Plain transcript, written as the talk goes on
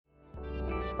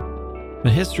The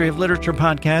History of Literature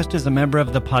podcast is a member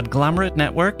of the Podglomerate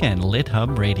Network and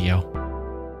LitHub Radio.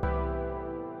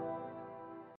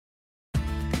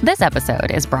 This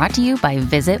episode is brought to you by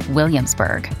Visit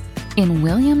Williamsburg. In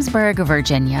Williamsburg,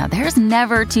 Virginia, there's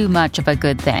never too much of a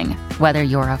good thing. Whether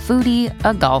you're a foodie,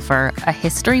 a golfer, a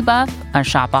history buff, a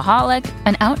shopaholic,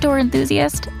 an outdoor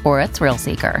enthusiast, or a thrill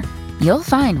seeker, you'll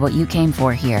find what you came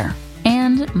for here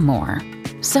and more.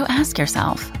 So ask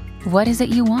yourself, what is it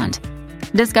you want?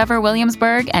 Discover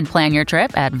Williamsburg and plan your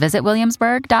trip at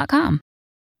visitwilliamsburg.com.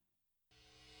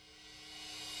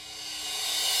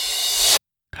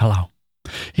 Hello.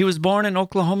 He was born in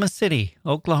Oklahoma City,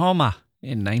 Oklahoma,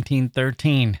 in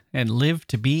 1913 and lived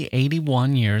to be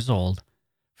 81 years old.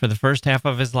 For the first half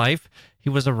of his life, he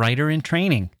was a writer in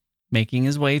training, making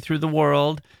his way through the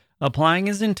world, applying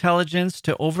his intelligence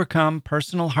to overcome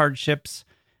personal hardships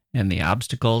and the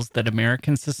obstacles that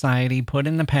American society put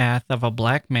in the path of a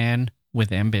black man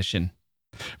with ambition.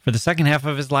 For the second half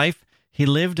of his life, he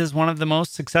lived as one of the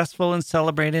most successful and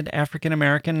celebrated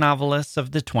African-American novelists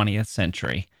of the 20th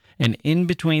century. And in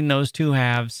between those two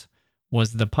halves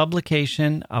was the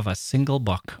publication of a single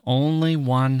book, only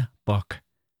one book.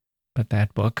 But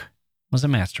that book was a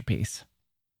masterpiece.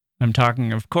 I'm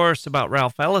talking, of course, about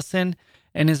Ralph Ellison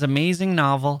and his amazing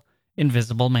novel,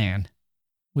 Invisible Man.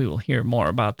 We will hear more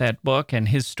about that book and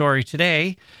his story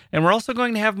today, and we're also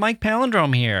going to have Mike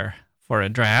Palindrome here for a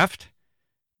draft,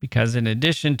 because in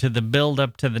addition to the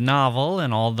build-up to the novel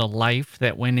and all the life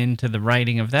that went into the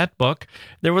writing of that book,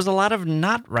 there was a lot of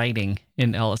not writing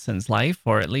in Ellison's life,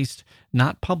 or at least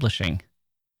not publishing.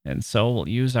 And so we'll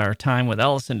use our time with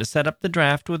Ellison to set up the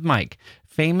draft with Mike.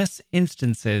 Famous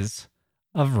instances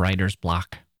of writer's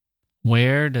block.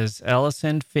 Where does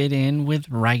Ellison fit in with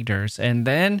writers? And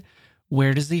then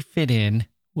where does he fit in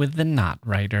with the not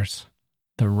writers?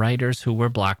 The writers who were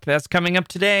blocked. That's coming up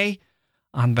today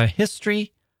on The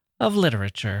History of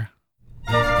Literature.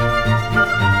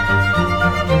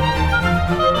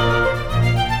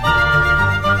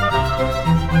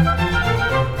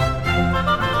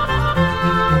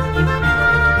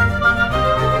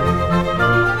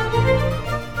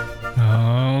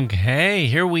 Okay,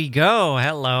 here we go.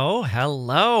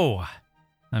 Hello.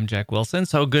 I'm Jack Wilson.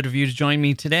 So good of you to join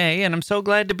me today, and I'm so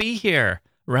glad to be here.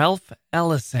 Ralph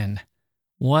Ellison.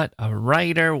 What a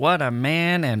writer, what a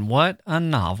man, and what a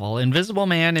novel. Invisible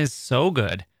Man is so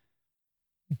good.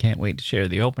 I can't wait to share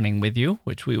the opening with you,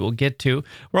 which we will get to.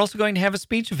 We're also going to have a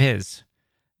speech of his.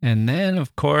 And then,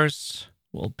 of course,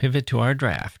 we'll pivot to our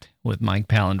draft with Mike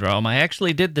Palindrome. I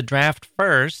actually did the draft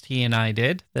first. He and I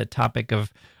did, the topic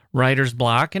of writer's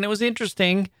block, and it was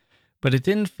interesting, but it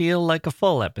didn't feel like a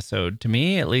full episode to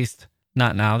me, at least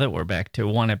not now that we're back to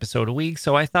one episode a week.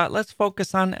 So I thought, let's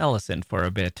focus on Ellison for a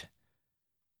bit,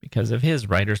 because of his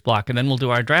writer's block. And then we'll do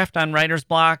our draft on writer's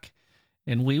block,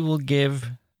 and we will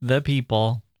give the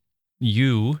people,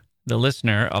 you, the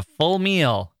listener, a full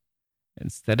meal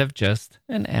instead of just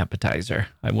an appetizer.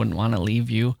 I wouldn't want to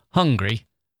leave you hungry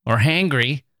or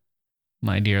hangry,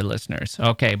 my dear listeners.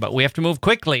 Okay, but we have to move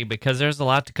quickly because there's a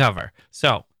lot to cover.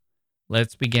 So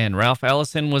let's begin. Ralph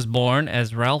Ellison was born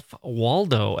as Ralph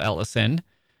Waldo Ellison,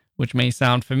 which may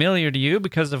sound familiar to you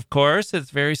because, of course, it's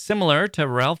very similar to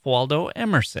Ralph Waldo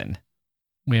Emerson.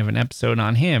 We have an episode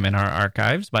on him in our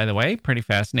archives, by the way. Pretty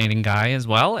fascinating guy as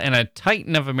well, and a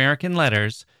titan of American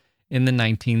letters in the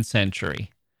 19th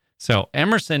century. So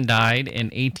Emerson died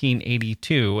in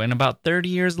 1882, and about 30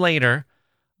 years later,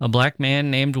 a black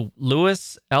man named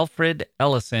Louis Alfred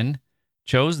Ellison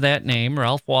chose that name,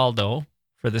 Ralph Waldo,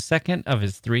 for the second of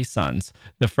his three sons.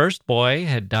 The first boy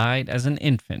had died as an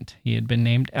infant. He had been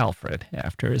named Alfred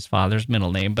after his father's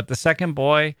middle name. But the second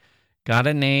boy got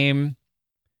a name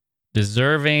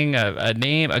deserving, a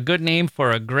good name for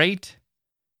a great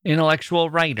intellectual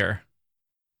writer.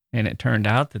 And it turned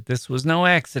out that this was no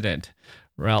accident.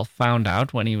 Ralph found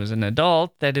out when he was an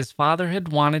adult that his father had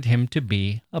wanted him to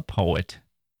be a poet.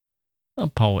 A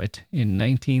poet in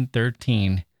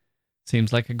 1913.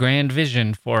 Seems like a grand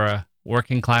vision for a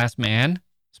working class man,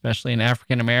 especially an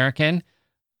African American.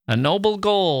 A noble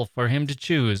goal for him to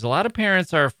choose. A lot of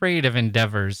parents are afraid of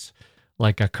endeavors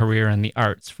like a career in the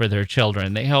arts for their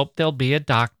children. They hope they'll be a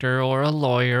doctor or a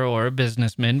lawyer or a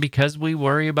businessman because we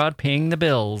worry about paying the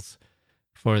bills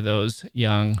for those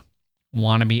young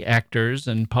wannabe actors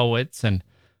and poets and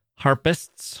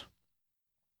harpists.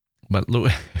 But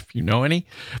if you know any.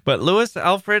 But Louis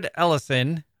Alfred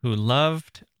Ellison, who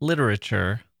loved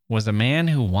literature, was a man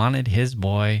who wanted his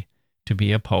boy to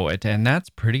be a poet, and that's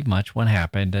pretty much what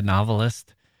happened. A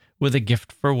novelist with a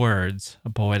gift for words, a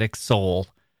poetic soul.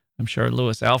 I'm sure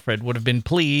Louis Alfred would have been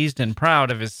pleased and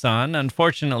proud of his son.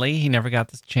 Unfortunately, he never got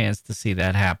the chance to see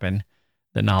that happen.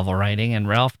 the novel writing, and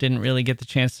Ralph didn't really get the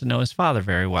chance to know his father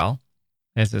very well,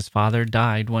 as his father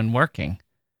died when working,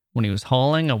 when he was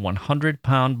hauling a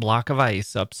 100-pound block of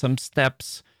ice up some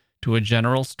steps to a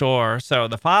general store. So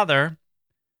the father,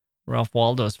 Ralph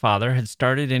Waldo's father, had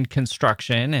started in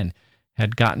construction and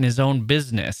had gotten his own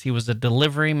business. He was a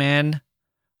delivery man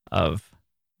of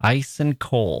ice and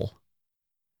coal.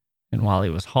 And while he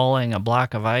was hauling a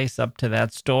block of ice up to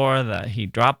that store, he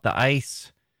dropped the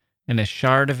ice, and a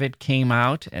shard of it came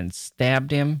out and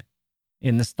stabbed him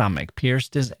in the stomach,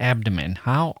 pierced his abdomen.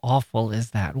 How awful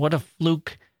is that? What a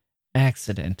fluke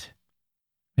accident.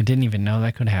 I didn't even know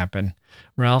that could happen.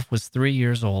 Ralph was 3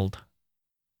 years old.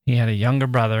 He had a younger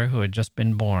brother who had just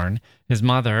been born. His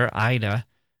mother, Ida,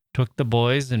 took the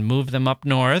boys and moved them up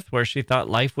north, where she thought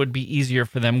life would be easier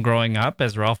for them growing up.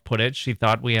 As Ralph put it, she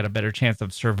thought we had a better chance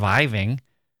of surviving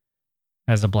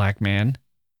as a black man.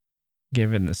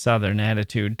 Given the Southern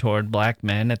attitude toward black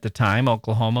men at the time,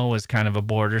 Oklahoma was kind of a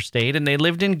border state, and they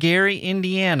lived in Gary,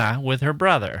 Indiana, with her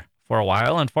brother for a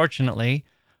while. Unfortunately,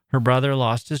 her brother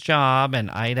lost his job,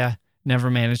 and Ida never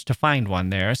managed to find one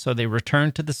there, so they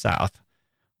returned to the South,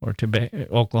 or to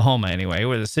Oklahoma anyway,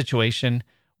 where the situation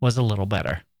was a little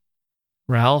better.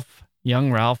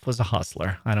 Young Ralph was a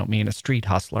hustler. I don't mean a street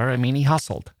hustler. I mean he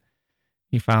hustled.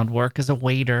 He found work as a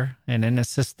waiter and an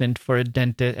assistant for a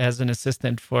dentist,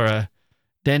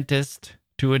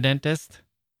 to a dentist.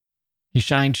 He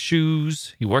shined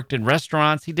shoes. He worked in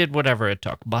restaurants. He did whatever it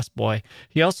took. Busboy.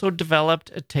 He also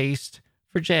developed a taste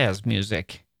for jazz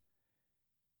music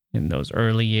in those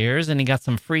early years, and he got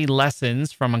some free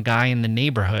lessons from a guy in the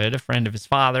neighborhood, a friend of his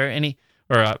father, a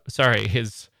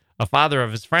father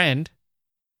of his friend.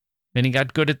 Then he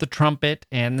got good at the trumpet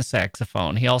and the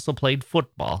saxophone. He also played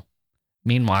football.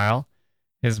 Meanwhile,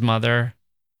 his mother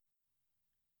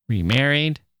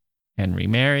remarried and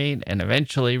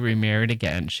eventually remarried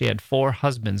again. She had 4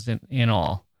 husbands in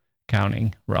all,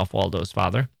 counting Ralph Waldo's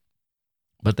father.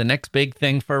 But the next big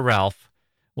thing for Ralph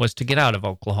was to get out of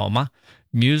Oklahoma.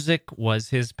 Music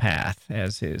was his path,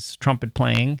 as his trumpet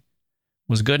playing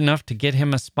was good enough to get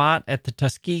him a spot at the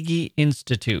Tuskegee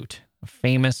Institute, a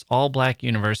famous all-black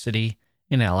university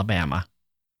in Alabama.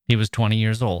 He was 20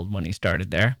 years old when he started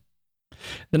there.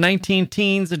 The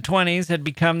 19-teens and 20s had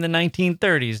become the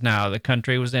 1930s now. The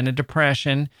country was in a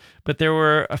depression, but there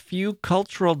were a few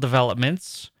cultural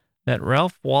developments that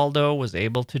Ralph Waldo was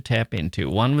able to tap into.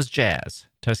 One was jazz.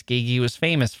 Tuskegee was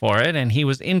famous for it, and he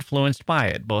was influenced by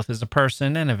it, both as a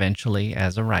person and eventually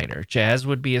as a writer. Jazz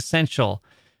would be essential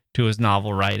to his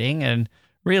novel writing and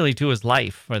really to his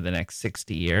life for the next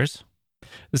 60 years.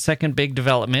 The second big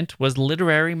development was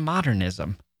literary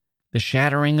modernism, the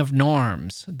shattering of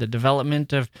norms, the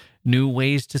development of new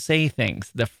ways to say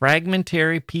things, the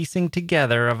fragmentary piecing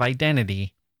together of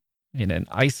identity in an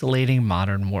isolating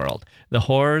modern world. The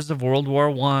horrors of World War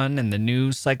I and the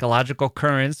new psychological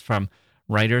currents from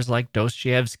writers like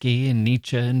Dostoevsky and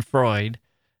Nietzsche and Freud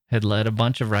had led a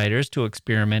bunch of writers to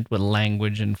experiment with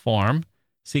language and form,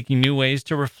 seeking new ways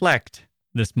to reflect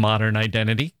this modern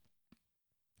identity.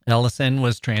 Ellison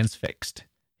was transfixed.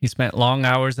 He spent long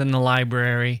hours in the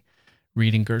library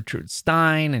reading Gertrude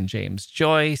Stein and James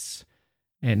Joyce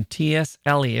and T.S.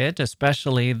 Eliot,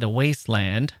 especially The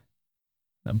Wasteland,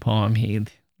 the poem he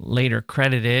later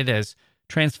credited as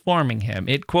transforming him.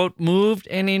 It, quote, moved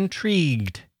and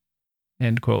intrigued,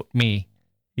 end quote, me,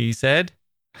 he said.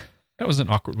 That was an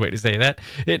awkward way to say that.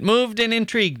 It moved and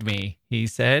intrigued me, he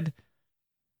said.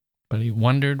 But he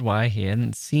wondered why he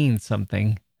hadn't seen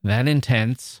something that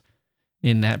intense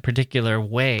in that particular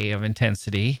way of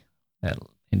intensity, that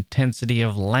intensity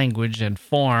of language and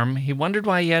form. He wondered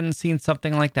why he hadn't seen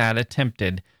something like that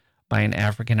attempted by an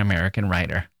African-American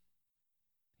writer.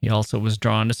 He also was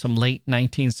drawn to some late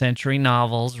 19th century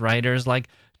novels, writers like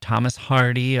Thomas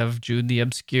Hardy of Jude the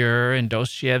Obscure and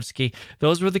Dostoevsky.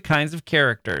 Those were the kinds of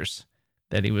characters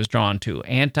that he was drawn to.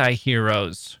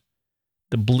 Anti-heroes,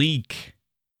 the bleak.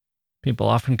 People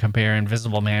often compare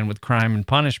Invisible Man with Crime and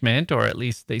Punishment, or at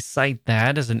least they cite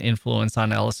that as an influence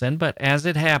on Ellison. But as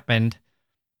it happened,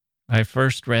 I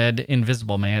first read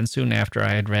Invisible Man soon after I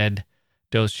had read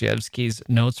Dostoevsky's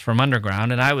Notes from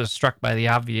Underground, and I was struck by the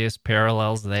obvious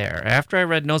parallels there. After I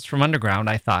read Notes from Underground,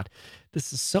 I thought,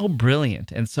 this is so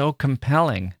brilliant and so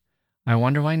compelling. I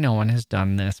wonder why no one has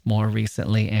done this more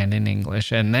recently and in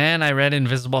English. And then I read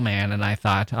Invisible Man, and I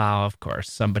thought, oh, of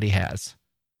course, somebody has.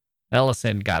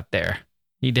 Ellison got there.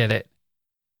 He did it.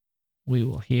 We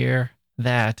will hear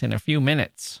that in a few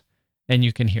minutes, and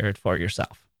you can hear it for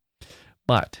yourself.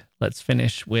 But let's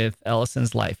finish with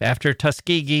Ellison's life. After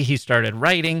Tuskegee, he started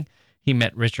writing. He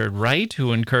met Richard Wright,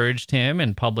 who encouraged him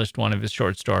and published one of his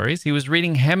short stories. He was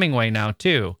reading Hemingway now,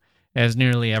 too, as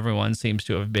nearly everyone seems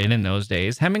to have been in those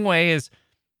days. Hemingway is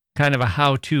kind of a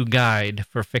how-to guide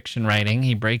for fiction writing.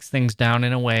 He breaks things down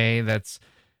in a way that's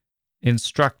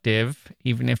instructive,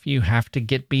 even if you have to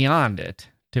get beyond it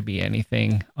to be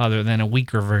anything other than a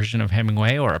weaker version of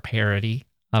Hemingway or a parody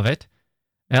of it.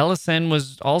 Ellison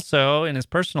was also, in his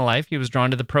personal life, he was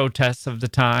drawn to the protests of the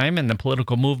time and the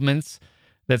political movements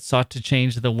that sought to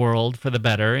change the world for the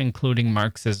better, including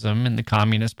Marxism and the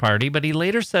Communist Party. But he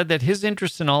later said that his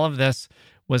interest in all of this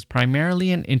was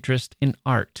primarily an interest in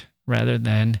art rather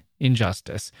than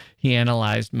injustice. He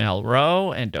analyzed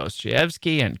Malraux and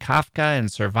Dostoevsky and Kafka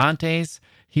and Cervantes.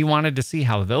 He wanted to see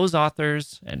how those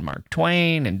authors and Mark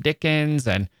Twain and Dickens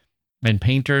and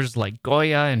painters like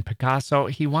Goya and Picasso,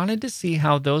 he wanted to see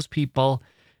how those people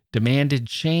demanded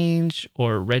change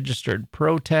or registered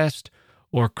protest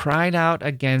or cried out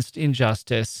against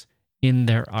injustice in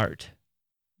their art.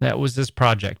 That was his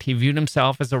project. He viewed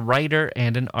himself as a writer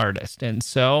and an artist. And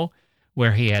so,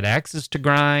 where he had axes to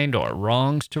grind or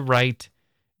wrongs to right,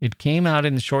 it came out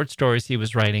in the short stories he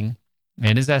was writing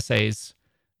and his essays,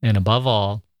 and above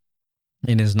all,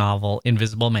 in his novel,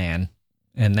 Invisible Man,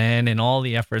 and then in all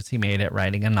the efforts he made at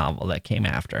writing a novel that came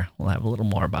after. We'll have a little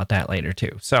more about that later,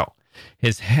 too. So,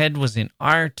 his head was in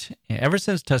art. Ever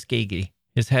since Tuskegee,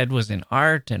 his head was in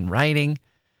art and writing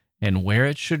and where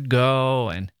it should go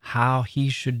and how he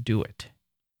should do it.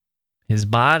 His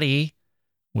body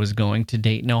was going to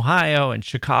Dayton, Ohio, and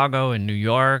Chicago, and New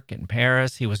York, and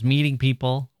Paris. He was meeting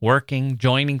people, working,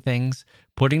 joining things,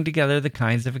 putting together the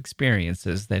kinds of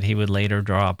experiences that he would later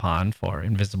draw upon for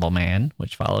Invisible Man,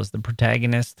 which follows the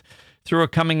protagonist through a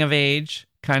coming of age,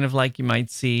 kind of like you might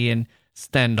see in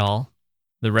Stendhal.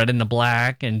 The Red and the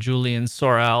Black and Julian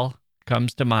Sorel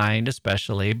comes to mind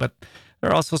especially, but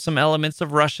there are also some elements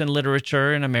of Russian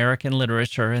literature and American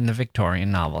literature in the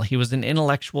Victorian novel. He was an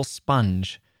intellectual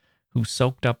sponge who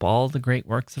soaked up all the great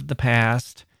works of the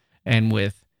past and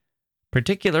with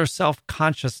particular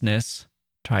self-consciousness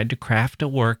tried to craft a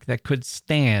work that could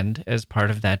stand as part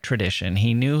of that tradition.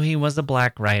 He knew he was a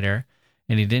black writer,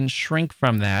 and he didn't shrink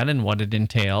from that and what it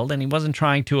entailed, and he wasn't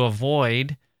trying to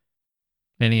avoid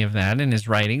any of that in his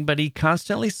writing, but he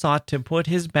constantly sought to put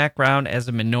his background as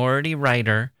a minority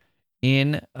writer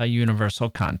in a universal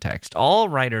context. All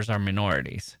writers are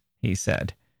minorities, he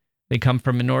said. They come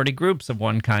from minority groups of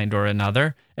one kind or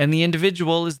another, and the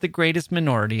individual is the greatest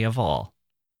minority of all.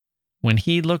 When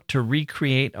he looked to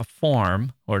recreate a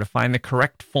form or to find the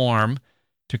correct form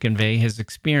to convey his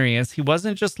experience, he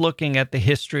wasn't just looking at the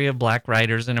history of black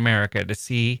writers in America to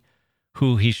see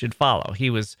who he should follow. He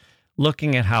was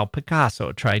looking at how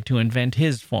Picasso tried to invent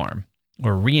his form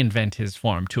or reinvent his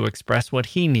form to express what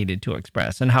he needed to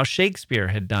express, and how Shakespeare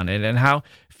had done it, and how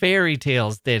fairy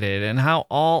tales did it, and how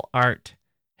all art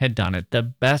had done it, the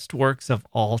best works of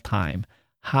all time.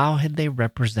 How had they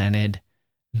represented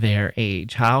their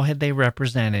age? How had they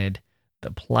represented the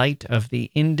plight of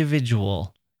the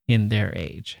individual in their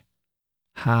age?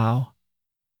 How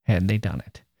had they done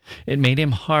it? It made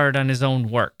him hard on his own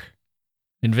work.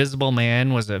 Invisible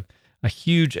Man was a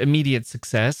huge immediate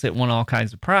success. It won all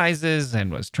kinds of prizes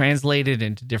and was translated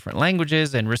into different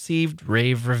languages and received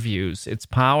rave reviews. Its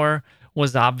power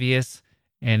was obvious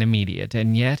and immediate,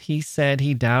 and yet he said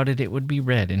he doubted it would be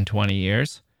read in 20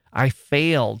 years. I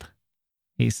failed,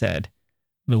 he said.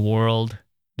 The world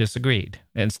disagreed,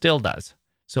 and still does.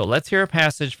 So let's hear a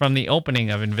passage from the opening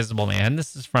of Invisible Man.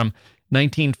 This is from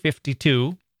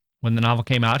 1952, when the novel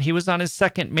came out. He was on his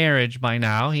second marriage by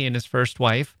now. He and his first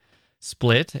wife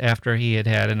split after he had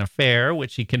had an affair,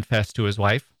 which he confessed to his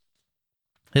wife.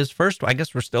 His first, I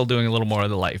guess we're still doing a little more of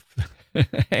the life.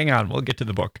 Hang on, we'll get to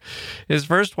the book. His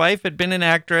first wife had been an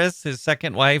actress. His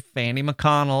second wife, Fanny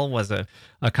McConnell, was a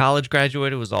college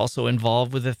graduate who was also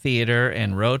involved with the theater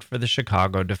and wrote for the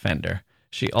Chicago Defender.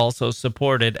 She also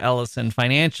supported Ellison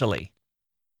financially,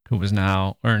 who was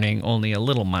now earning only a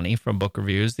little money from book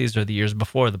reviews. These are the years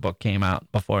before the book came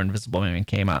out, before Invisible Man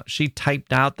came out. She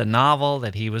typed out the novel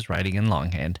that he was writing in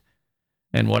longhand.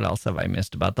 And what else have I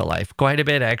missed about the life? Quite a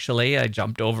bit, actually. I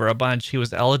jumped over a bunch. He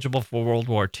was eligible for World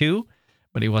War II,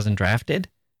 but he wasn't drafted.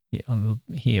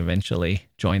 He eventually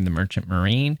joined the Merchant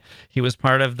Marine. He was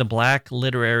part of the black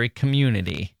literary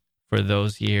community for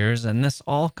those years, and this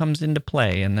all comes into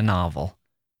play in the novel.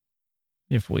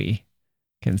 If we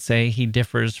can say he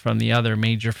differs from the other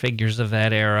major figures of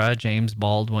that era, James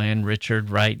Baldwin, Richard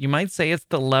Wright, you might say it's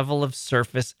the level of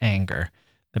surface anger.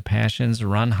 The passions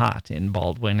run hot in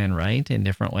Baldwin and Wright in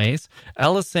different ways.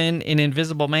 Ellison in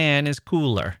Invisible Man is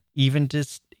cooler, even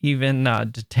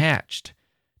detached.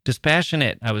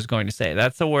 Dispassionate, I was going to say.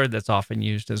 That's a word that's often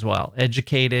used as well.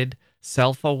 Educated,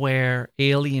 self-aware,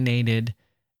 alienated,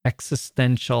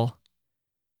 existential,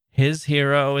 His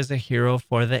hero is a hero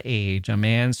for the age, a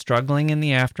man struggling in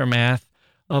the aftermath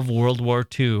of World War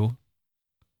II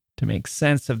to make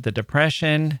sense of the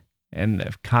Depression and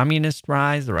the communist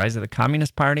rise, the rise of the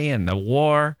Communist Party and the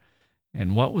war,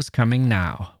 and what was coming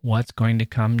now, what's going to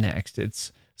come next.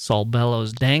 It's Saul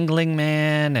Bellows' Dangling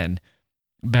Man, and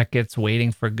Beckett's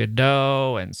Waiting for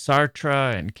Godot, and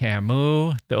Sartre and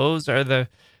Camus. Those are the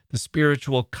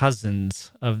spiritual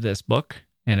cousins of this book.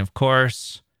 And of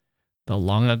course, the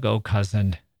long ago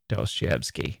cousin,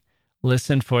 Dostoevsky.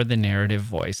 Listen for the narrative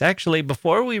voice. Actually,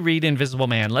 before we read Invisible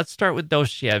Man, let's start with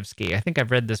Dostoevsky. I think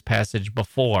I've read this passage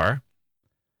before,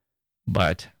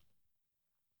 but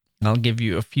I'll give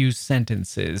you a few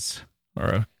sentences or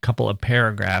a couple of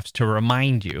paragraphs to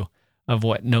remind you of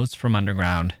what Notes from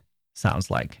Underground sounds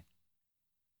like.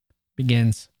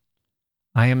 Begins,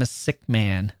 I am a sick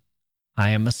man. I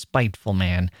am a spiteful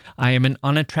man. I am an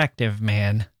unattractive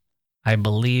man. I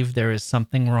believe there is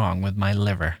something wrong with my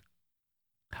liver.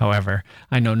 However,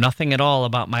 I know nothing at all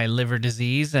about my liver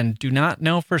disease and do not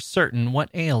know for certain what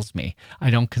ails me. I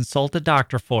don't consult a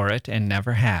doctor for it and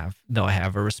never have, though I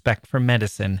have a respect for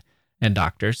medicine and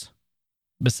doctors.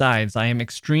 Besides, I am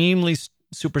extremely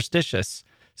superstitious,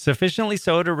 sufficiently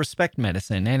so to respect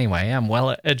medicine. Anyway, I'm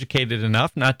well educated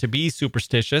enough not to be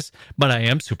superstitious, but I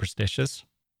am superstitious.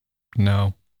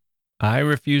 No, I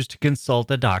refuse to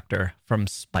consult a doctor from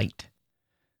spite.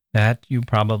 That you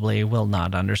probably will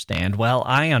not understand. Well,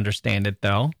 I understand it,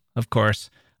 though. Of course,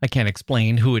 I can't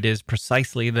explain who it is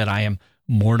precisely that I am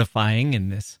mortifying in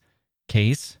this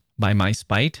case by my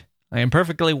spite. I am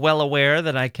perfectly well aware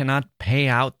that I cannot pay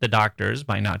out the doctors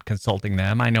by not consulting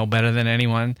them. I know better than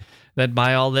anyone that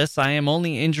by all this I am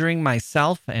only injuring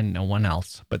myself and no one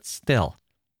else. But still,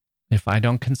 if I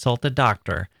don't consult a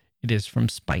doctor, it is from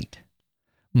spite.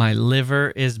 My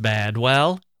liver is bad.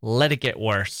 Well, let it get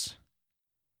worse.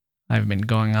 I've been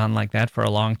going on like that for a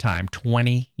long time,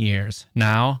 20 years.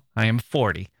 Now I am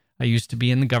 40. I used to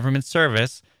be in the government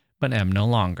service, but am no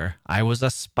longer. I was a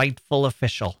spiteful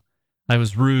official. I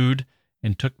was rude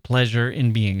and took pleasure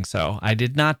in being so. I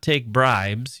did not take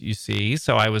bribes, you see,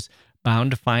 so I was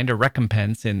bound to find a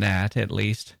recompense in that, at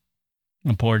least.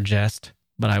 A poor jest,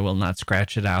 but I will not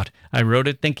scratch it out. I wrote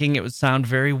it thinking it would sound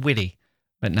very witty,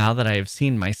 but now that I have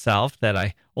seen myself that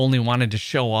I only wanted to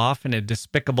show off in a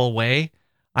despicable way,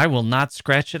 I will not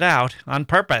scratch it out on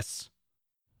purpose.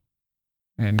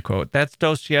 End quote. That's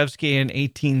Dostoevsky in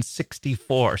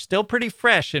 1864. Still pretty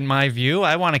fresh in my view.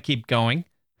 I want to keep going.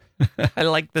 I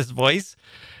like this voice.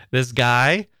 This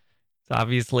guy is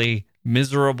obviously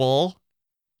miserable,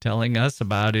 telling us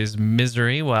about his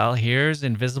misery. Well, here's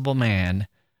Invisible Man,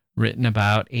 written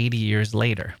about 80 years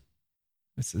later.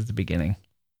 This is the beginning.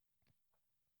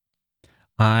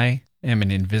 I am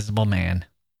an invisible man.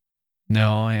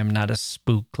 No, I am not a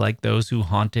spook like those who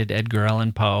haunted Edgar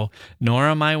Allan Poe, nor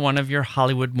am I one of your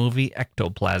Hollywood movie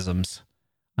ectoplasms.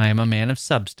 I am a man of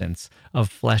substance, of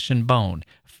flesh and bone,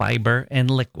 fiber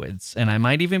and liquids, and I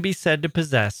might even be said to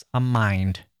possess a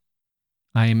mind.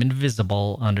 I am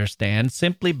invisible, understand,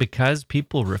 simply because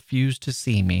people refuse to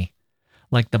see me.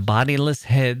 Like the bodiless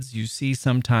heads you see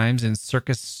sometimes in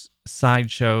circus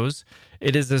sideshows,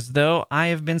 it is as though I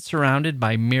have been surrounded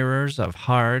by mirrors of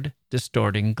hard,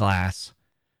 distorting glass.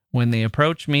 When they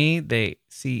approach me, they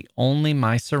see only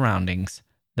my surroundings,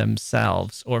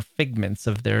 themselves, or figments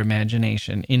of their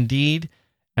imagination. Indeed,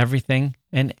 everything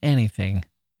and anything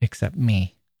except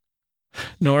me.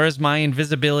 Nor is my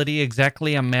invisibility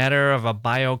exactly a matter of a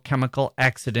biochemical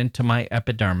accident to my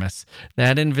epidermis.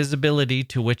 That invisibility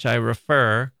to which I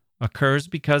refer occurs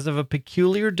because of a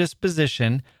peculiar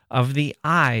disposition of the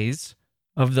eyes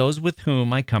of those with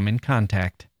whom I come in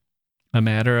contact. A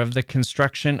matter of the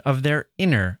construction of their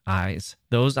inner eyes,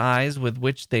 those eyes with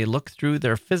which they look through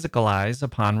their physical eyes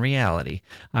upon reality.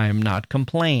 I am not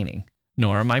complaining,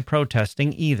 nor am I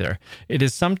protesting either. It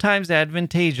is sometimes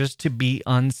advantageous to be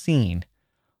unseen,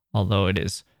 although it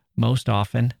is most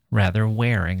often rather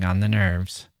wearing on the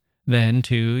nerves. Then,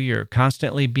 too, you're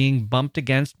constantly being bumped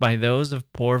against by those of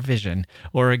poor vision,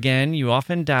 or again, you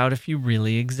often doubt if you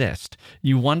really exist.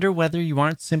 You wonder whether you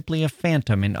aren't simply a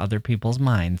phantom in other people's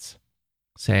minds.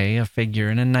 Say, a figure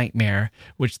in a nightmare,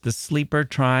 which the sleeper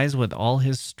tries with all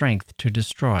his strength to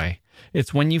destroy.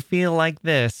 It's when you feel like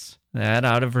this that,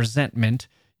 out of resentment,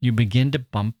 you begin to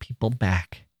bump people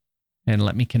back. And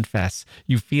let me confess,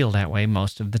 you feel that way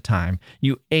most of the time.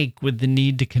 You ache with the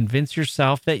need to convince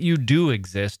yourself that you do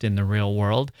exist in the real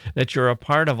world, that you're a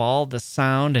part of all the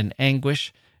sound and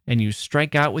anguish, and you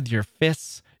strike out with your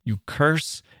fists, you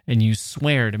curse, and you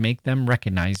swear to make them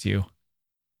recognize you.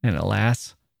 And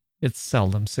alas, it's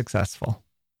seldom successful.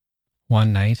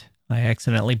 One night, I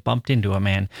accidentally bumped into a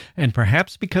man, and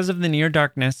perhaps because of the near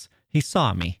darkness, he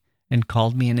saw me and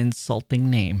called me an insulting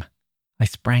name. I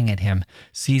sprang at him,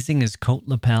 seizing his coat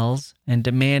lapels, and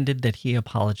demanded that he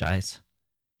apologize.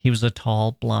 He was a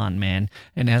tall, blond man,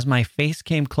 and as my face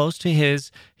came close to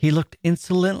his, he looked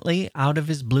insolently out of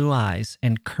his blue eyes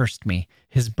and cursed me,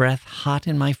 his breath hot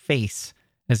in my face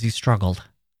as he struggled.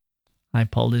 I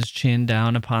pulled his chin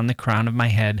down upon the crown of my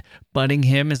head, butting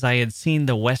him as I had seen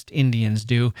the West Indians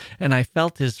do, and I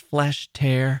felt his flesh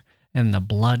tear and the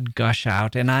blood gush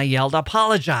out, and I yelled,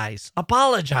 "Apologize!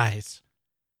 Apologize!"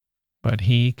 But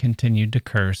he continued to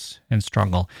curse and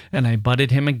struggle, and I butted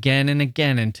him again and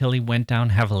again until he went down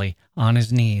heavily, on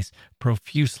his knees,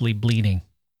 profusely bleeding.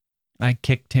 I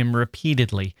kicked him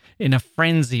repeatedly, in a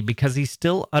frenzy because he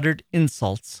still uttered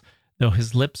insults, though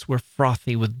his lips were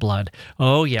frothy with blood.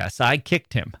 Oh, yes, I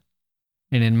kicked him.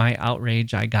 And in my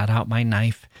outrage, I got out my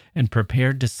knife and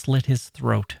prepared to slit his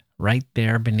throat right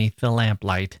there beneath the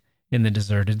lamplight in the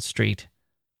deserted street,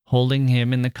 holding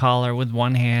him in the collar with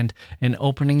one hand and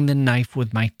opening the knife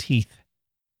with my teeth,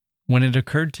 when it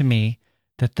occurred to me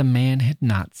that the man had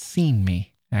not seen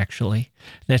me, actually,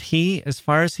 that he, as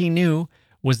far as he knew,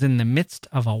 was in the midst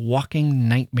of a walking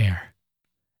nightmare.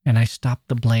 And I stopped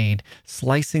the blade,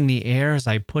 slicing the air as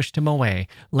I pushed him away,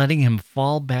 letting him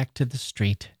fall back to the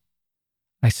street.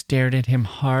 I stared at him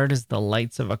hard as the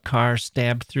lights of a car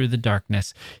stabbed through the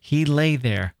darkness. He lay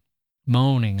there,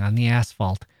 moaning on the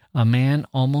asphalt, a man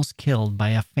almost killed by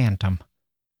a phantom.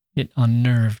 It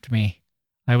unnerved me.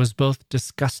 I was both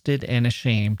disgusted and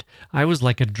ashamed. I was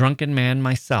like a drunken man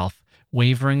myself,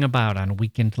 wavering about on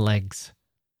weakened legs.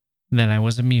 Then I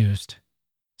was amused.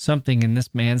 Something in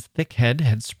this man's thick head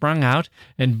had sprung out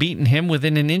and beaten him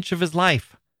within an inch of his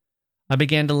life. I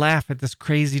began to laugh at this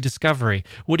crazy discovery.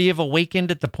 Would he have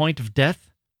awakened at the point of death?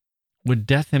 Would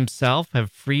death himself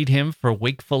have freed him for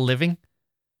wakeful living?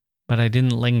 But I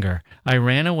didn't linger. I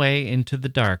ran away into the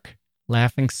dark,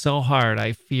 laughing so hard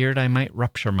I feared I might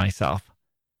rupture myself.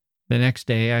 The next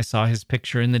day I saw his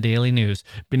picture in the Daily News,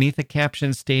 beneath a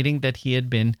caption stating that he had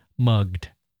been mugged.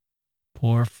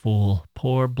 Poor fool,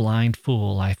 poor blind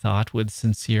fool, I thought with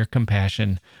sincere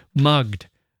compassion, mugged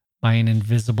by an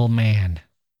invisible man.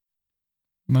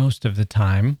 Most of the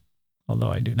time,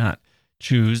 although I do not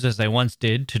choose, as I once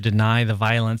did, to deny the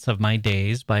violence of my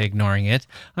days by ignoring it,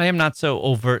 I am not so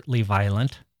overtly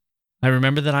violent. I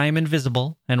remember that I am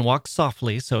invisible and walk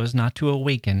softly so as not to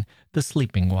awaken the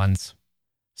sleeping ones.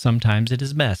 Sometimes it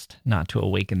is best not to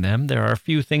awaken them. There are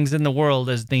few things in the world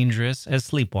as dangerous as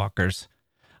sleepwalkers.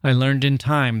 I learned in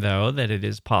time, though, that it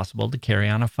is possible to carry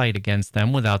on a fight against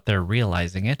them without their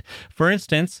realizing it. For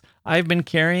instance, I've been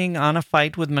carrying on a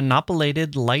fight with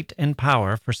monopolated light and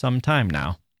power for some time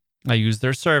now. I use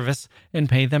their service and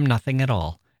pay them nothing at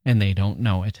all, and they don't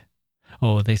know it.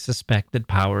 Oh, they suspect that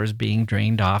power is being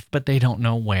drained off, but they don't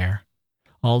know where.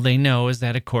 All they know is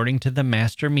that according to the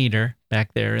master meter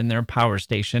back there in their power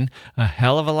station, a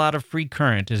hell of a lot of free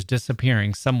current is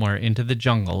disappearing somewhere into the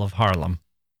jungle of Harlem.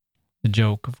 The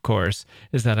joke, of course,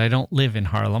 is that I don't live in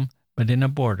Harlem, but in a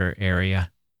border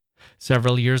area.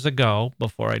 Several years ago,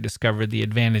 before I discovered the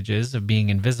advantages of being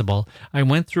invisible, I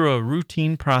went through a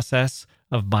routine process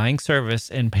of buying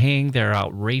service and paying their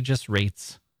outrageous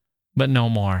rates. But no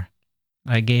more.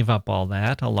 I gave up all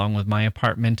that, along with my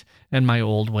apartment and my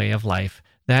old way of life,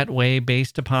 that way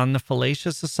based upon the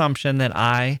fallacious assumption that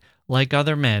I, like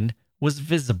other men, was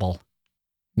visible.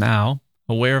 Now,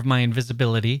 aware of my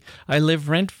invisibility, I live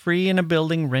rent-free in a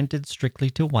building rented strictly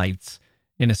to whites,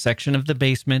 in a section of the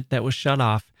basement that was shut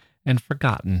off and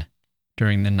forgotten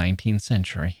during the 19th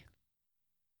century.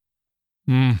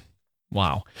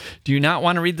 Wow. Do you not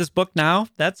want to read this book now?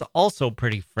 That's also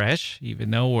pretty fresh,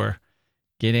 even though we're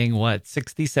getting,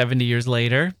 60, 70 years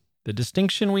later. The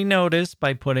distinction we notice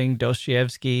by putting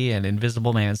Dostoevsky and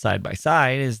Invisible Man side by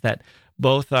side is that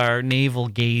both are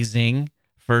navel-gazing,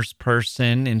 first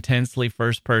person, intensely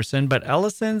first person, but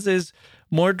Ellison's is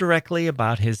more directly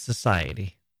about his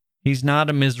society. He's not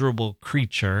a miserable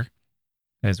creature,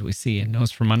 as we see in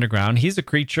Notes from Underground. He's a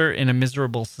creature in a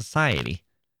miserable society.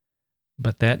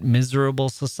 But that miserable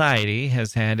society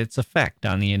has had its effect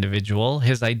on the individual.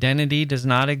 His identity does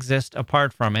not exist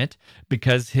apart from it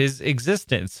because his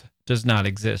existence does not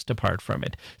exist apart from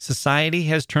it. Society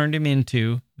has turned him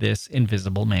into this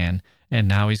invisible man, and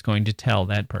now he's going to tell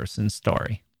that person's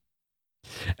story.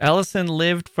 Ellison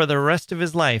lived for the rest of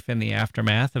his life in the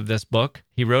aftermath of this book.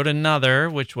 He wrote another,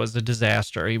 which was a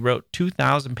disaster. He wrote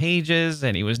 2,000 pages,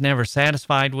 and he was never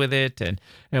satisfied with it. And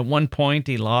at one point,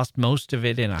 he lost most of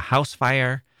it in a house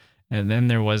fire. And then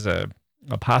there was a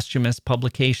posthumous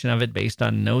publication of it based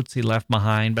on notes he left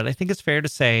behind. But I think it's fair to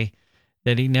say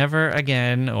that he never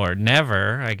again, or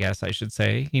never, I guess I should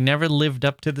say, he never lived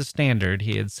up to the standard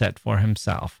he had set for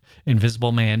himself.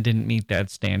 Invisible Man didn't meet that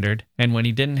standard, and when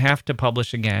he didn't have to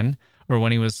publish again, or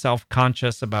when he was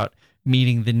self-conscious about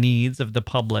meeting the needs of the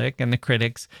public and the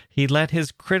critics, he let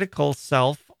his critical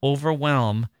self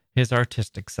overwhelm his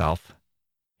artistic self.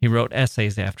 He wrote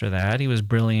essays after that. He was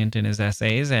brilliant in his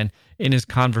essays and in his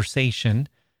conversation,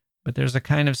 but there's a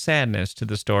kind of sadness to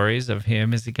the stories of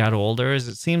him as he got older, as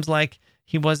it seems like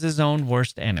he was his own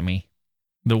worst enemy.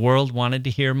 The world wanted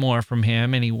to hear more from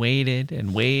him, and he waited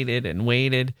and waited and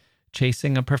waited,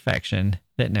 chasing a perfection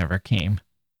that never came.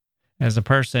 As a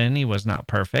person, he was not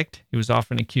perfect. He was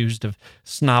often accused of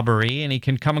snobbery, and he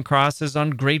can come across as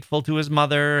ungrateful to his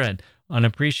mother and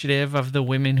unappreciative of the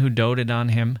women who doted on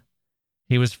him.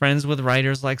 He was friends with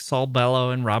writers like Saul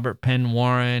Bellow and Robert Penn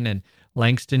Warren and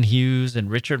Langston Hughes and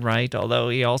Richard Wright, although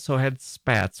he also had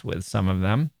spats with some of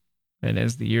them. And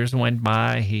as the years went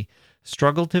by, he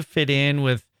struggled to fit in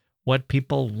with what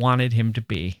people wanted him to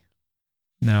be.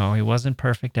 No, he wasn't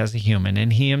perfect as a human,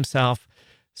 and he himself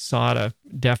sought a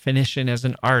definition as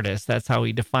an artist. That's how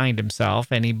he defined himself,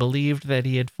 and he believed that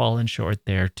he had fallen short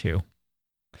there too.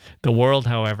 The world,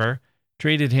 however,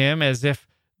 treated him as if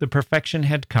the perfection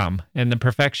had come, and the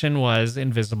perfection was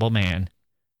Invisible Man.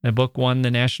 The book won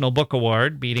the National Book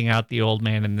Award, beating out The Old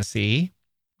Man and the Sea.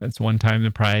 That's one time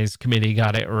the prize committee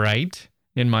got it right,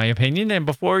 in my opinion. And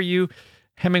before you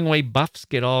Hemingway buffs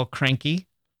get all cranky,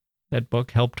 that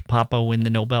book helped Papa win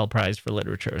the Nobel Prize for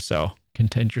Literature, so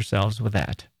content yourselves with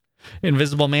that.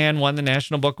 Invisible Man won the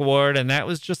National Book Award, and that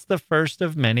was just the first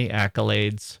of many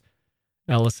accolades.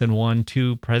 Ellison won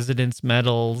 2 President's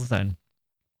Medals and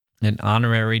an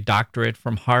honorary doctorate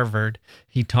from Harvard.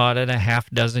 He taught at a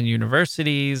half-dozen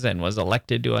universities and was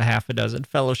elected to a half-a-dozen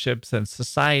fellowships and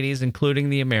societies, including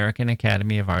the American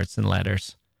Academy of Arts and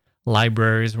Letters.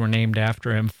 Libraries were named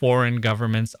after him. Foreign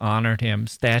governments honored him.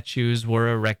 Statues were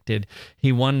erected.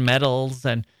 He won medals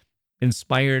and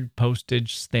inspired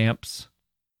postage stamps.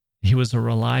 He was a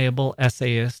reliable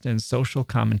essayist and social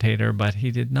commentator, but he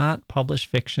did not publish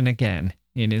fiction again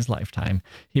in his lifetime.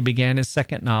 He began his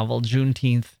second novel,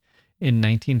 Juneteenth, in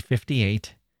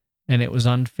 1958, and it was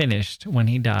unfinished when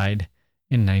he died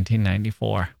in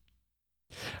 1994.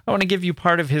 I want to give you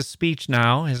part of his speech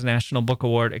now, his National Book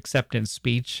Award acceptance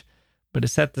speech, but to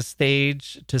set the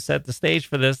stage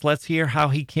for this, let's hear how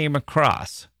he came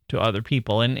across to other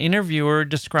people. An interviewer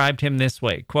described him this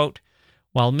way, quote,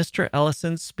 "While Mr.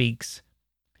 Ellison speaks,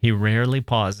 he rarely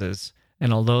pauses,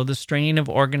 and although the strain of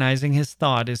organizing his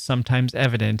thought is sometimes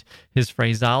evident, his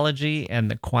phraseology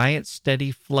and the quiet,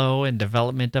 steady flow and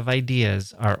development of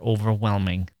ideas are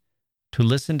overwhelming. To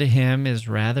listen to him is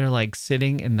rather like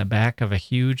sitting in the back of a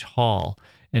huge hall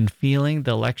and feeling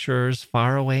the lecturer's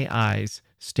faraway eyes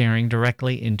staring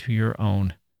directly into your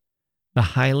own. The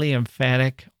highly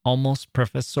emphatic, almost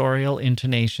professorial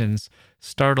intonations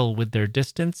startle with their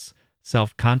distance,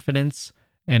 self-confidence,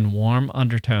 and warm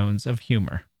undertones of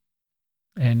humor."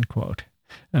 End quote.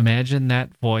 Imagine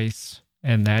that voice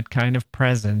and that kind of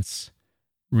presence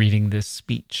reading this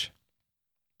speech.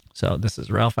 So this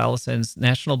is Ralph Ellison's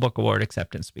National Book Award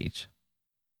acceptance speech.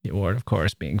 The award, of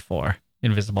course, being for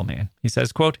Invisible Man. He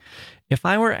says, quote, "If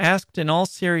I were asked in all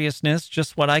seriousness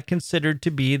just what I considered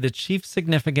to be the chief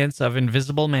significance of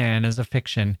Invisible Man as a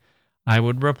fiction, I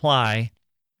would reply,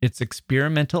 its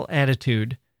experimental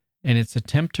attitude and its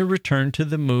attempt to return to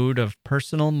the mood of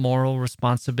personal moral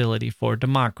responsibility for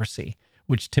democracy,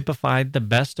 which typified the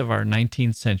best of our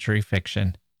 19th century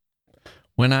fiction.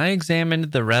 When I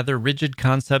examined the rather rigid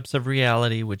concepts of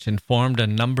reality which informed a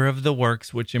number of the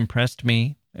works which impressed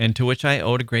me, and to which I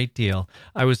owed a great deal,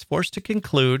 I was forced to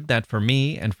conclude that for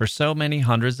me and for so many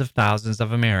hundreds of thousands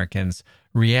of Americans,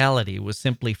 reality was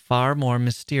simply far more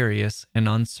mysterious and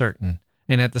uncertain,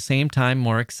 and at the same time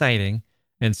more exciting,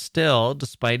 and still,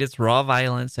 despite its raw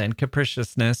violence and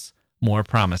capriciousness, more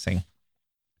promising.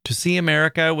 To see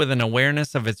America with an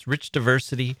awareness of its rich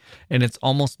diversity and its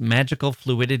almost magical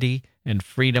fluidity and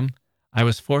freedom, I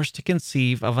was forced to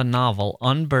conceive of a novel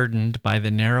unburdened by the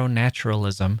narrow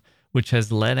naturalism which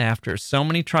has led after so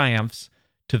many triumphs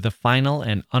to the final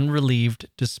and unrelieved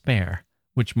despair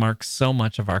which marks so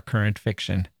much of our current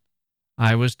fiction.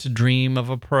 I was to dream of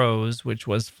a prose which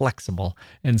was flexible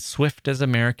and swift as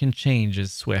American change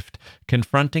is swift,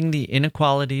 confronting the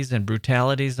inequalities and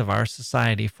brutalities of our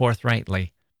society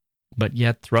forthrightly, but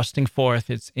yet thrusting forth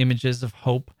its images of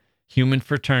hope, human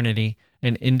fraternity,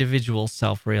 and individual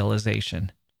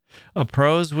self-realization. A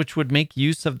prose which would make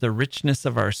use of the richness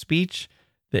of our speech,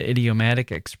 the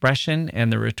idiomatic expression,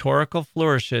 and the rhetorical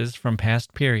flourishes from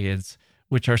past periods,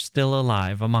 which are still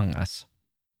alive among us.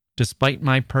 Despite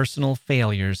my personal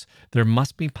failures, there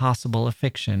must be possible a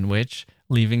fiction which,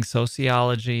 leaving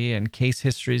sociology and case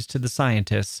histories to the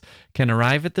scientists, can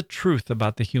arrive at the truth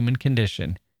about the human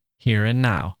condition, here and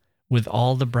now, with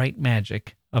all the bright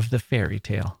magic of the fairy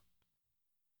tale.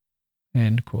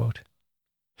 End quote.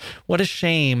 What a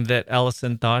shame that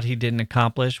Ellison thought he didn't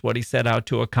accomplish what he set out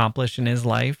to accomplish in his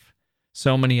life.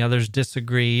 So many others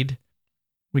disagreed.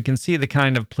 We can see the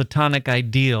kind of platonic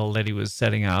ideal that he was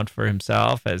setting out for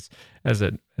himself as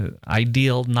an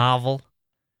ideal novel,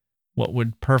 what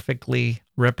would perfectly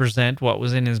represent what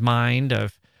was in his mind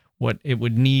of what it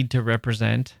would need to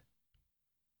represent.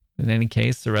 In any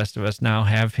case, the rest of us now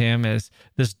have him as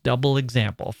this double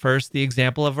example. First, the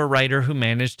example of a writer who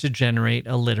managed to generate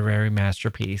a literary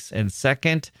masterpiece. And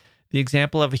second, the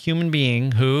example of a human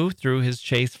being who, through his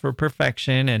chase for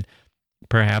perfection and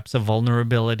perhaps a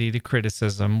vulnerability to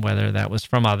criticism, whether that was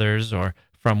from others or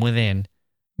from within,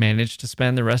 managed to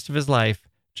spend the rest of his life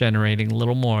generating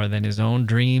little more than his own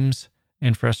dreams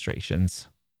and frustrations.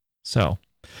 So,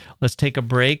 let's take a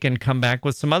break and come back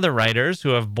with some other writers who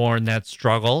have borne that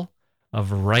struggle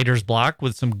of writer's block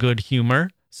with some good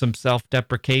humor, some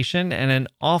self-deprecation, and an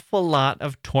awful lot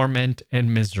of torment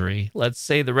and misery. Let's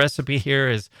say the recipe here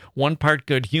is 1 part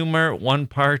good humor, 1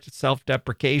 part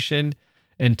self-deprecation,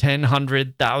 and 10,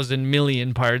 100, 1,000,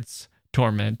 million parts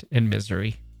torment and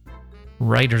misery.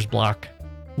 Writer's block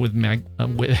with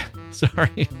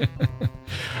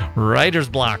Writer's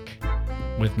block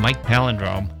with Mike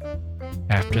Palindrome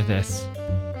after this.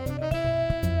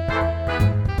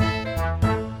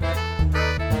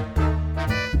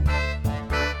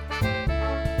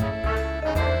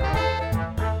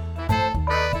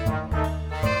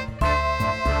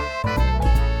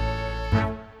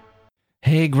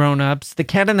 Hey grown-ups, the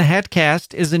Cat in the Hat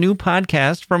Cast is a new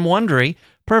podcast from Wondery,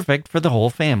 perfect for the whole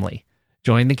family.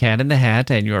 Join the Cat in the Hat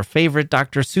and your favorite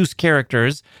Dr. Seuss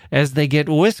characters as they get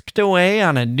whisked away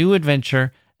on a new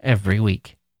adventure every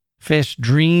week. Fish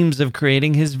dreams of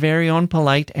creating his very own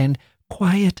polite and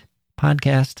quiet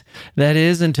podcast. That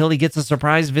is, until he gets a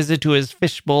surprise visit to his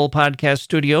Fishbowl podcast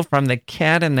studio from the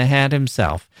Cat in the Hat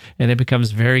himself. And it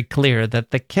becomes very clear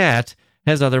that the cat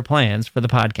has other plans for the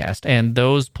podcast, and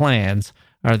those plans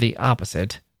are the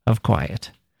opposite of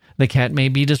quiet. The cat may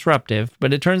be disruptive,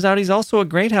 but it turns out he's also a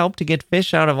great help to get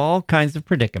Fish out of all kinds of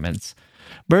predicaments.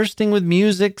 Bursting with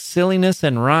music, silliness,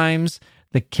 and rhymes,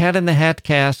 the Cat in the Hat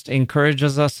Cast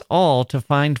encourages us all to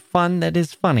find fun that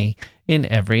is funny in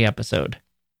every episode.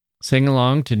 Sing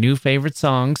along to new favorite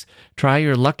songs, try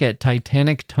your luck at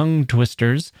Titanic tongue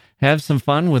twisters, have some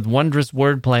fun with wondrous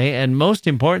wordplay, and most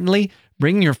importantly,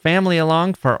 bring your family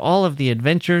along for all of the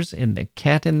adventures in the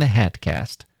Cat in the Hat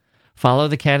Cast. Follow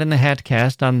the Cat in the Hat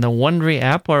Cast on the Wondery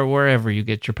app or wherever you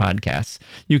get your podcasts.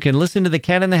 You can listen to the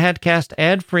Cat in the Hat Cast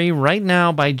ad-free right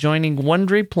now by joining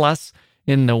Wondery Plus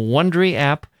in the Wondery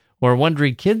app or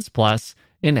Wondery Kids Plus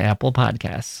in Apple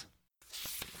Podcasts.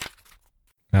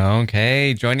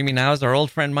 Okay, joining me now is our old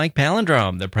friend Mike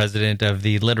Palindrome, the president of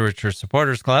the Literature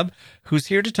Supporters Club, who's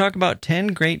here to talk about 10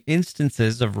 great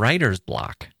instances of writer's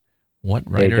block. What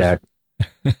writers?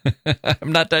 Hey,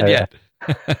 I'm not done yet.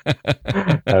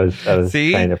 I was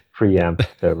trying to preempt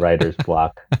the writer's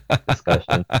block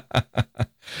discussion.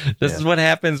 This is what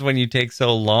happens when you take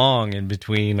so long in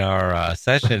between our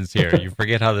sessions here. You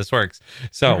forget how this works.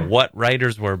 So what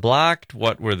writers were blocked?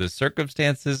 What were the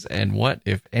circumstances? And what,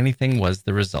 if anything, was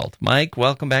the result? Mike,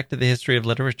 welcome back to the History of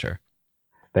Literature.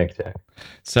 Thanks, Jack.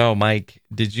 So, Mike,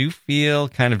 did you feel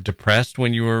kind of depressed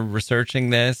when you were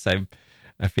researching this? I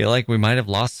feel like we might have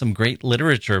lost some great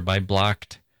literature by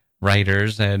blocked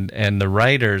writers, and the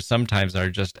writers sometimes are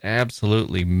just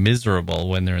absolutely miserable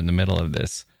when they're in the middle of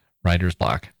this writer's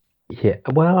block. Yeah,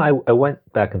 well, I went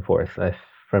back and forth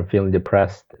from feeling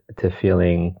depressed to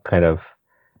feeling kind of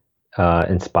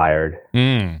inspired.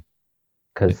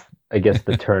 Because I guess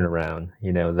the turnaround,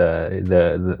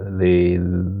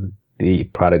 the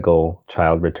prodigal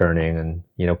child returning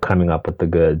and coming up with the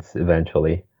goods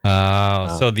eventually.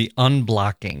 So the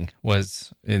unblocking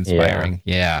was inspiring.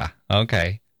 Yeah.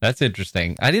 Okay. That's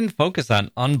interesting. I didn't focus on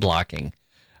unblocking.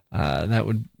 That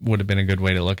would have been a good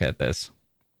way to look at this.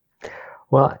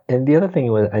 Well, and the other thing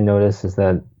I noticed is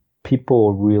that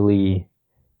people really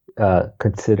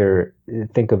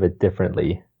think of it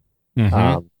differently.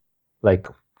 Mm-hmm. Like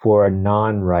for a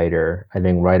non-writer, I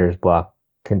think writer's block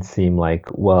can seem like,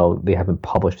 well, they haven't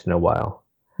published in a while.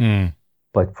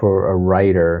 But for a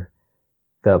writer,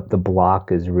 the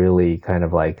block is really kind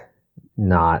of like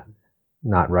not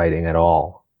writing at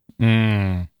all.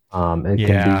 It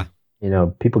can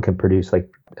be, people can produce, like,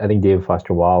 I think David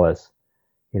Foster Wallace,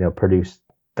 produced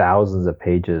thousands of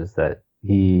pages that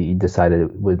he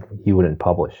decided he wouldn't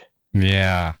publish.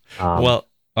 Yeah. Well,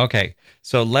 okay.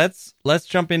 So let's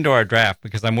jump into our draft,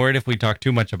 because I'm worried if we talk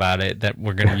too much about it that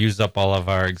we're going to use up all of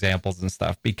our examples and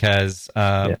stuff, because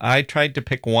I tried to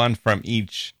pick one from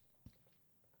each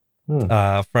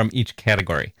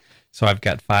category. So I've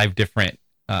got 5 different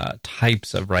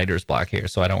types of writer's block here.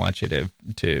 So I don't want you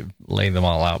to lay them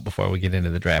all out before we get into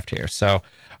the draft here. So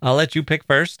I'll let you pick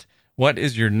first. What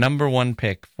is your number 1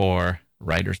 pick for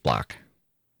writer's block?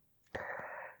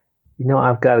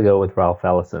 I've got to go with Ralph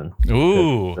Ellison.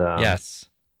 Ooh, yes.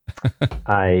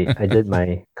 I did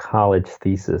my college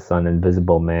thesis on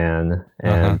Invisible Man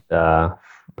and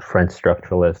French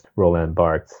structuralist Roland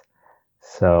Barthes.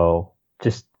 So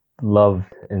just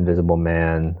loved Invisible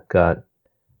Man. Got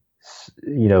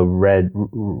read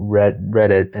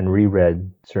it and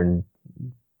reread certain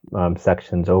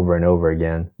sections over and over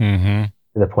again, to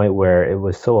the point where it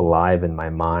was so alive in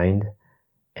my mind.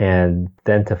 And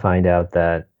then to find out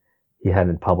that he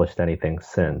hadn't published anything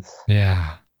since.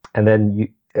 Yeah. And then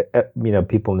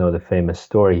people know the famous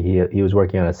story. He was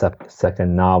working on a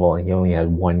second novel, and he only had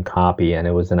 1 copy, and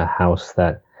it was in a house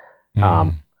that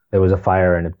there was a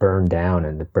fire and it burned down,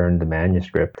 and it burned the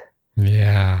manuscript.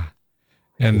 Yeah.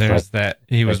 And there's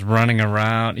he was running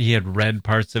around. He had read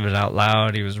parts of it out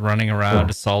loud. He was running around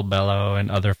to Saul Bellow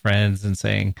and other friends and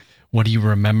saying, "What do you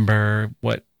remember?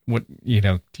 What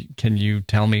can you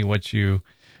tell me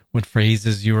what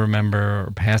phrases you remember,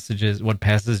 or passages? What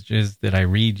passages did I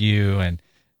read you?" And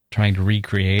trying to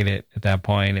recreate it. At that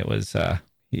point, it was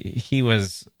he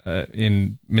was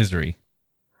in misery.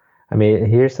 I mean,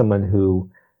 here's someone who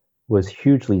was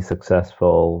hugely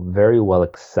successful, very well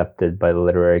accepted by the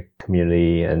literary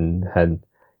community, and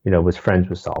was friends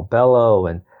with Saul Bellow,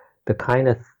 and the kind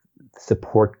of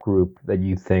support group that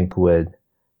you think would,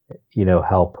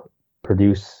 help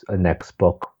produce a next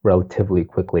book relatively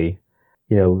quickly.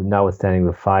 Notwithstanding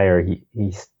the fire, he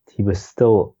was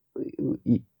still,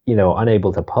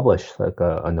 unable to publish like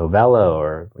a novella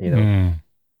or,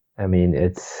 I mean,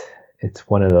 it's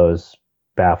one of those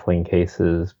baffling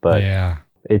cases, but yeah.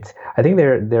 I think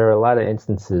there are a lot of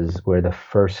instances where the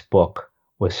first book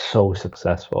was so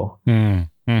successful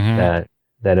that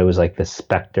it was like the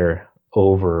specter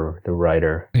over the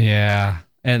writer. Yeah.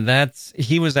 And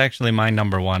he was actually my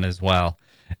number 1 as well.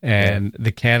 And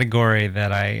the category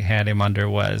that I had him under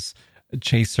was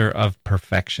chaser of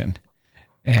perfection.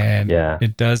 And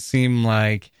it does seem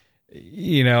like,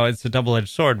 it's a double-edged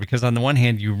sword, because on the one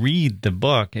hand, you read the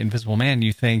book, Invisible Man,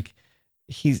 you think,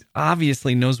 he's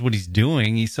obviously knows what he's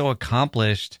doing. He's so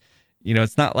accomplished.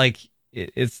 It's not like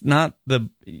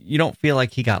you don't feel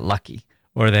like he got lucky,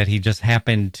 or that he just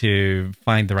happened to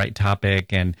find the right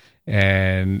topic and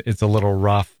it's a little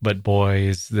rough, but boy,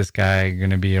 is this guy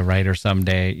going to be a writer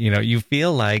someday. You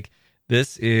feel like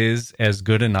this is as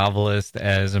good a novelist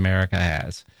as America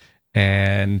has.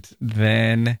 And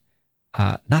then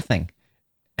nothing.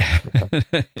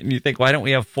 And you think, why don't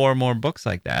we have 4 more books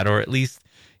like that? Or at least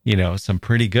some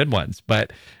pretty good ones.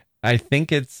 But I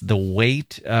think it's the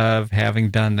weight of having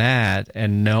done that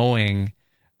and knowing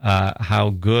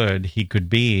how good he could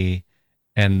be,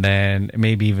 and then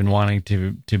maybe even wanting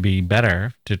to be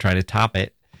better, to try to top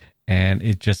it. And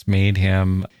it just made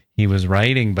him, he was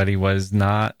writing, but he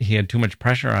had too much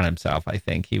pressure on himself. I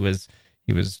think he was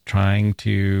trying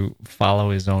to follow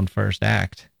his own first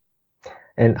act.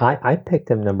 And I picked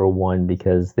him number 1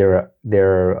 because there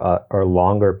are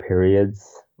longer periods.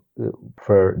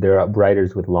 There are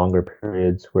writers with longer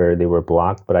periods where they were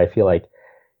blocked, but I feel like,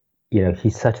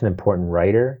 he's such an important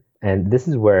writer. And this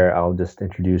is where I'll just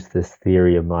introduce this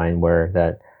theory of mine, where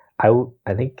that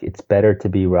I think it's better to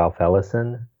be Ralph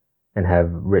Ellison and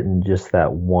have written just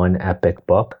that 1 epic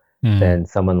book than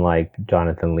someone like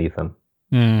Jonathan Lethem,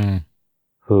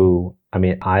 who, I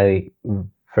mean, I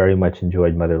very much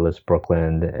enjoyed Motherless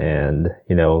Brooklyn and,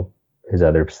 his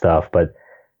other stuff, but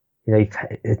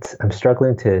I'm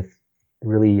struggling to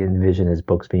really envision his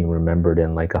books being remembered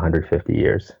in like 150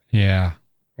 years. Yeah.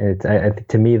 And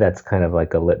to me, that's kind of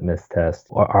like a litmus test.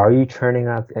 Or are you churning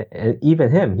out? And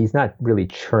even him, he's not really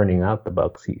churning out the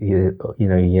books. He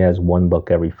has 1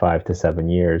 book every 5 to 7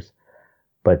 years,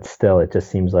 but still, it just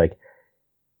seems like,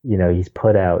 he's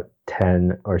put out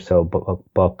 10 or so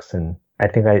books, and I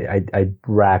think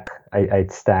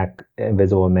I'd stack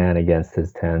Invisible Man against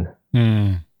his 10.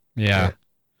 Yeah.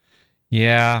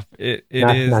 Yeah, it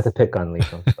is. Not to pick on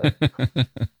Lethal. But.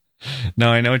 No,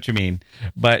 I know what you mean.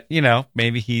 But,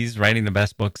 maybe he's writing the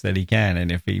best books that he can.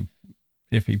 And if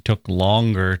he took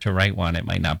longer to write one, it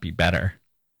might not be better.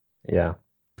 Yeah.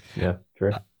 Yeah,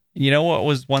 true. What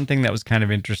was one thing that was kind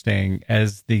of interesting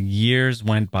as the years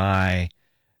went by,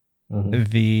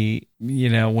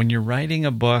 when you're writing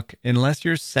a book, unless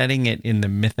you're setting it in the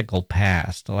mythical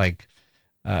past, like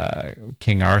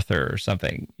King Arthur or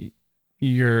something,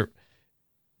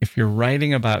 if you're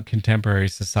writing about contemporary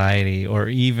society or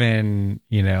even,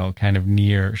 kind of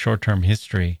near short-term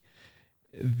history,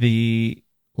 the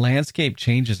landscape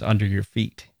changes under your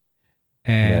feet.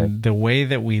 And the way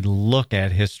that we look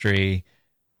at history,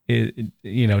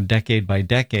 decade by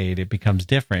decade, it becomes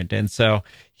different. And so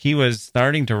he was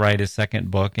starting to write his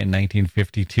second book in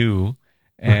 1952.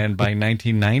 And by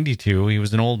 1992, he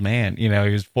was an old man. He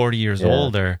was 40 years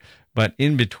older. But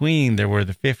in between, there were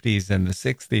the 50s and the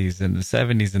 60s and the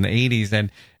 70s and the 80s.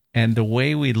 And the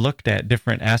way we looked at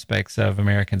different aspects of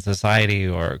American society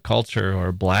or culture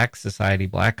or Black society,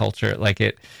 Black culture,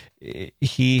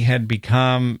 he had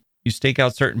become, you stake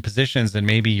out certain positions and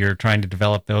maybe you're trying to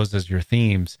develop those as your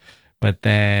themes. But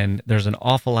then there's an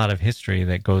awful lot of history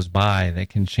that goes by that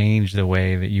can change the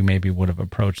way that you maybe would have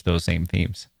approached those same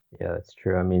themes. Yeah, that's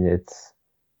true. I mean,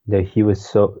 he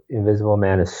was Invisible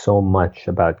Man is so much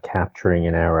about capturing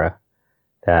an era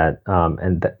that,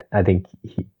 I think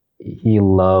he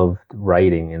loved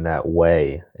writing in that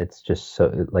way. It's just so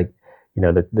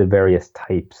the various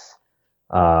types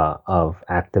of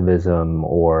activism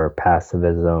or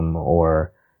pacifism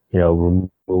or,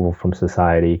 removal from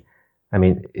society. I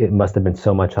mean, it must have been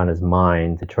so much on his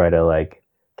mind to try to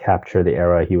capture the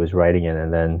era he was writing in,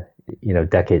 and then,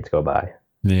 decades go by.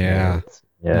 Yeah.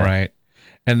 Right.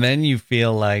 And then you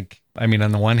feel like, on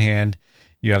the one hand,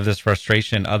 you have this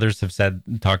frustration. Others have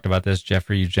talked about this,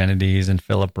 Jeffrey Eugenides and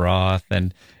Philip Roth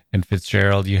and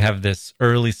Fitzgerald. You have this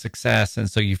early success, and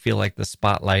so you feel like the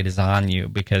spotlight is on you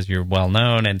because you're well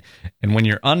known. And when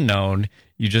you're unknown,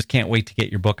 you just can't wait to get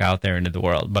your book out there into the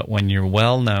world. But when you're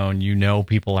well known,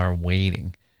 people are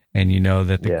waiting. And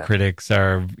that the critics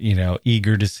are,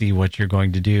 eager to see what you're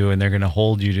going to do, and they're going to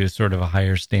hold you to sort of a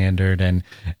higher standard. And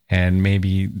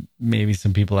maybe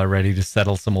some people are ready to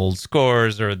settle some old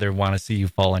scores, or they want to see you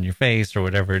fall on your face, or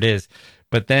whatever it is.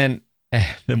 But then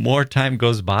the more time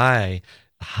goes by,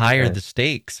 the higher the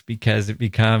stakes, because it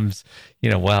becomes,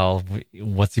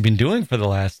 what's he been doing for the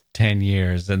last 10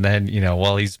 years? And then,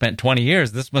 he's spent 20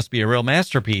 years, this must be a real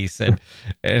masterpiece. And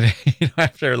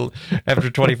after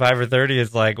 25 or 30,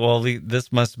 it's like,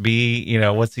 this must be,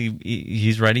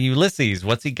 he's writing Ulysses.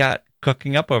 What's he got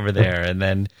cooking up over there? And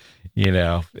then,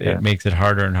 it makes it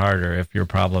harder and harder if your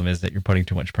problem is that you're putting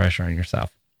too much pressure on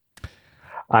yourself.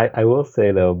 I will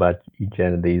say, though, about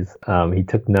Eugenides, he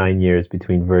took 9 years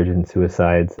between Virgin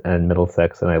Suicides and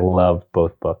Middlesex, and I loved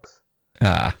both books.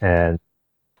 And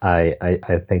I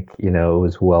think, it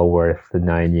was well worth the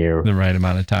 9 year. The right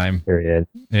amount of time. Period.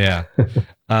 Yeah.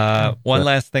 One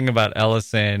last thing about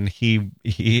Ellison, he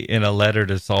in a letter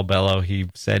to Saul Bellow, he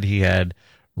said he had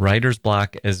writer's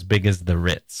block as big as the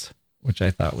Ritz, which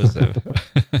I thought was a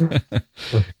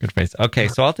good phrase. Okay,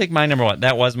 so I'll take my number one.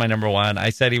 That was my number one. I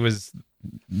said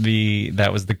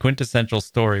that was the quintessential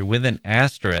story with an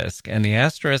asterisk, and the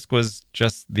asterisk was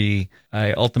just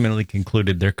I ultimately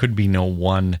concluded there could be no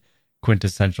one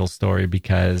quintessential story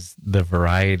because the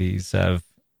varieties of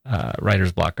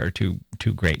writer's block are too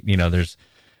great. There's,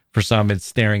 for some it's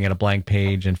staring at a blank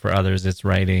page, and for others it's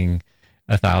writing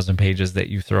 1,000 pages that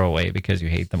you throw away because you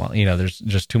hate them all. There's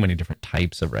just too many different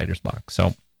types of writer's block.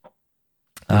 So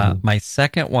my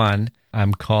second one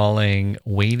I'm calling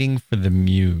Waiting for the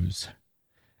Muse.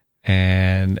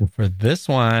 And for this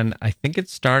one, I think it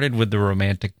started with the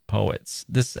Romantic poets.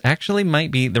 This actually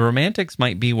the Romantics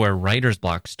might be where writer's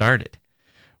block started,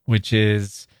 which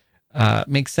is,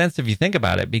 makes sense if you think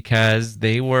about it, because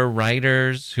they were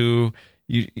writers who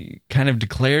you kind of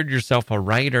declared yourself a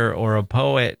writer or a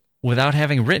poet without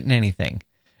having written anything.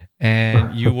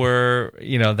 And you were,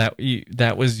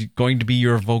 that was going to be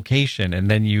your vocation. And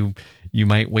then you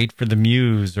might wait for the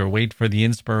muse or wait for the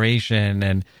inspiration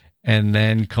and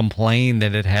then complain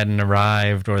that it hadn't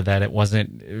arrived or that it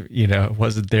wasn't, it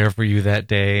wasn't there for you that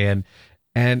day.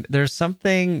 And there's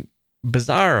something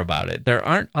bizarre about it. There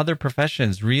aren't other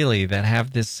professions really that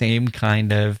have this same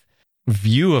kind of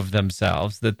view of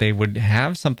themselves, that they would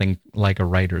have something like a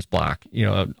writer's block.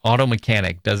 An auto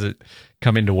mechanic doesn't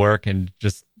come into work and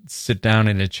just sit down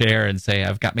in a chair and say,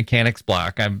 I've got mechanic's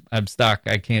block. I'm stuck.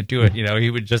 I can't do it.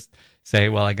 He would just say,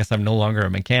 well, I guess I'm no longer a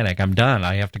mechanic. I'm done.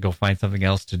 I have to go find something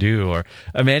else to do. Or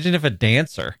imagine if a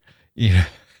dancer,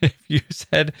 if you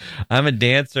said, I'm a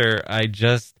dancer,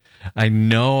 I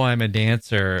know I'm a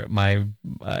dancer.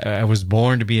 I was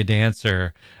born to be a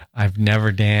dancer. I've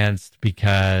never danced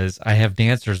because I have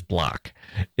dancer's block.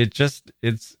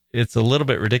 It's a little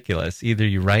bit ridiculous. Either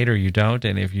you write or you don't.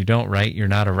 And if you don't write, you're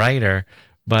not a writer.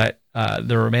 But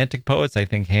the Romantic poets, I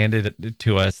think, handed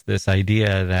to us this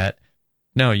idea that,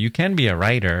 no, you can be a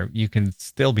writer. You can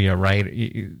still be a writer.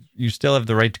 You still have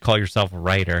the right to call yourself a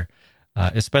writer,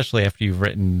 especially after you've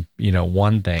written,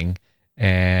 one thing.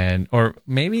 Or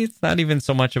maybe it's not even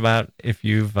so much about if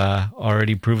you've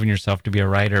already proven yourself to be a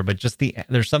writer, but just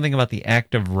there's something about the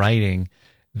act of writing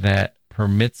that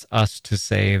permits us to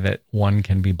say that one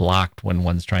can be blocked when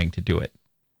one's trying to do it.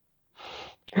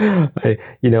 When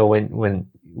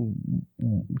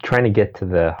trying to get to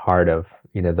the heart of,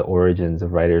 the origins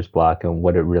of writer's block and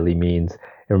what it really means, it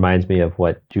reminds me of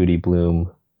what Judy Blume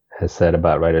has said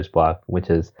about writer's block, which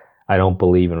is, I don't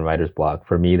believe in writer's block.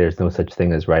 For me, there's no such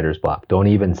thing as writer's block. Don't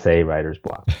even say writer's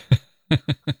block.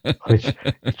 Which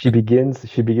she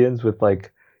begins with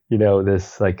like,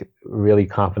 this like really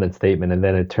confident statement, and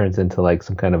then it turns into like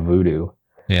some kind of voodoo.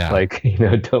 Yeah. Like,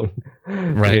 don't.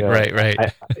 Right.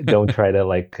 Don't try to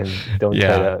like, try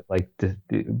to like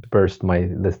burst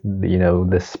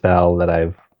this spell that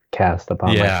I've cast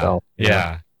upon myself.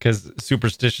 Yeah. Because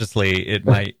superstitiously, it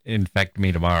might infect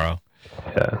me tomorrow.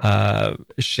 Yeah.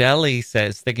 Shelley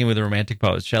says, sticking with the Romantic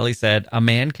poets, Shelley said, a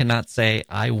man cannot say,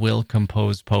 I will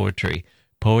compose poetry.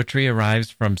 Poetry arrives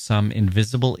from some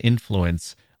invisible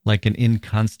influence, like an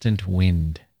inconstant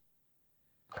wind.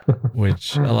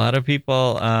 Which a lot of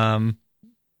people, a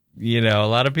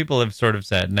lot of people have sort of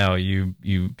said, no, you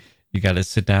got to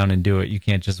sit down and do it. You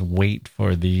can't just wait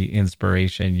for the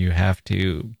inspiration. You have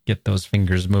to get those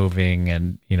fingers moving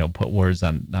and, put words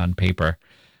on paper.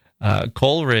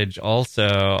 Coleridge also,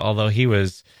 although he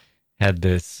had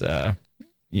this,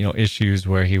 issues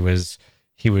where he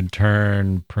would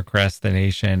turn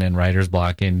procrastination and writer's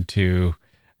block into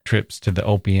trips to get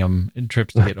opium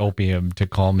to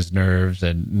calm his nerves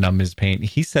and numb his pain.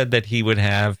 He said that he would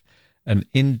have an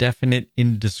indefinite,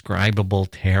 indescribable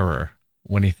terror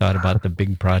when he thought about the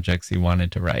big projects he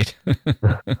wanted to write.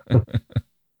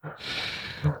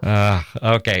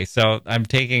 Okay, so I'm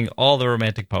taking all the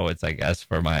Romantic poets, I guess,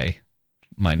 for my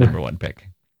number one pick.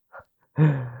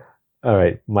 All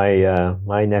right,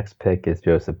 my next pick is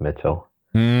Joseph Mitchell.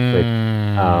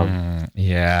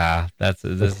 Yeah, this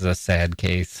is a sad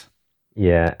case.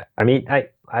 Yeah, I mean,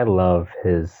 I love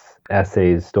his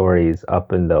essays, stories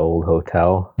up in the old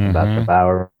hotel about the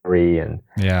Bowery, and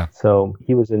so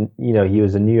he was a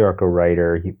New Yorker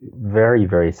writer. He very,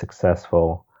 very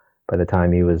successful by the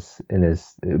time he was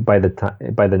by the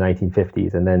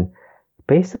 1950s, and then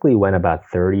basically went about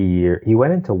 30 years. He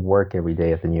went into work every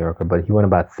day at the New Yorker, but he went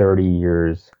about 30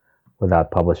 years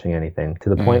without publishing anything, to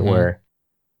the point where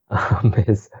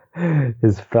his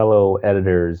fellow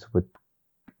editors would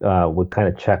kind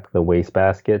of check the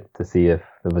wastebasket to see if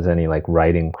there was any like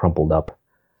writing crumpled up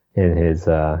in his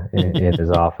in his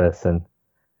office. And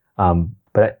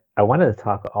but I wanted to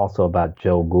talk also about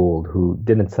Joe Gould, who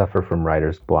didn't suffer from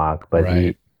writer's block, but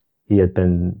he had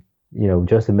been,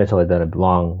 Joseph Mitchell had done a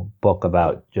long book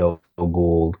about Joe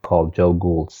Gould called Joe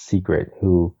Gould's Secret,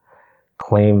 who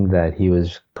claimed that he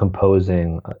was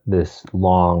composing this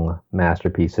long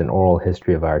masterpiece, an oral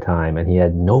history of our time, and he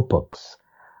had notebooks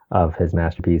of his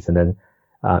masterpiece, and then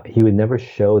he would never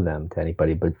show them to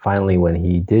anybody. But finally, when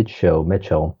he did show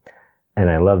Mitchell, and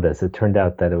I love this, it turned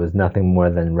out that it was nothing more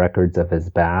than records of his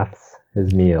baths,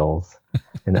 his meals,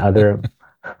 and other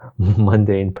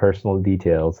mundane personal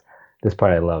details. This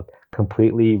part I loved.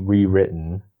 Completely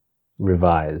rewritten,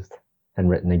 revised, and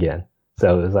written again.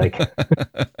 So it was like,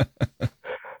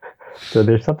 so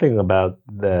there's something about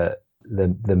the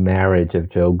marriage of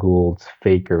Joe Gould's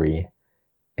fakery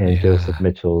and Joseph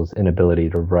Mitchell's inability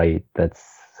to write that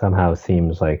somehow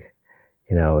seems like,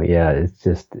 it's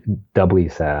just doubly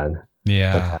sad.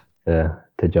 Yeah.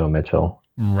 To Joe Mitchell.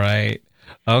 Right.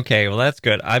 Okay. Well, that's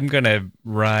good. I'm going to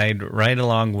ride right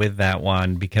along with that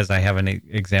one because I have an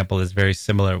example that's very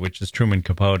similar, which is Truman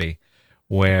Capote,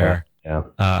 where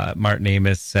Martin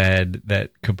Amis said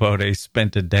that Capote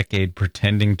spent a decade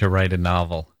pretending to write a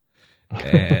novel.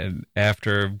 And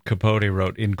after Capote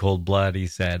wrote In Cold Blood, he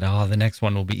said, the next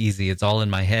one will be easy. It's all in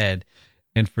my head.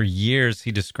 And for years,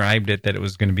 he described it that it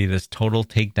was going to be this total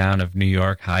takedown of New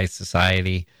York high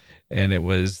society. And it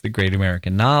was the great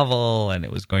American novel, and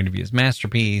it was going to be his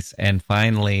masterpiece. And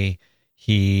finally,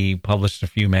 he published a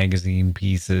few magazine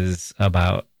pieces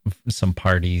about some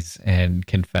parties and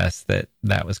confessed that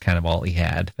that was kind of all he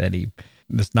had, that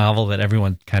this novel that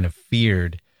everyone kind of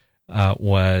feared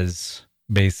was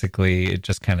basically, it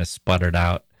just kind of sputtered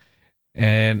out.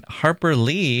 And Harper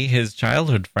Lee, his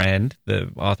childhood friend, the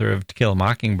author of To Kill a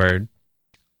Mockingbird,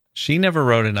 she never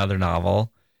wrote another novel.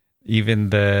 Even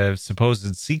the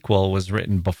supposed sequel was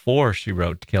written before she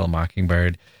wrote To Kill a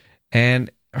Mockingbird.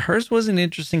 And hers was an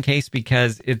interesting case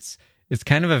because it's it's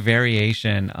kind of a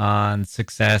variation on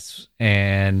success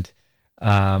and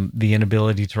the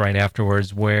inability to write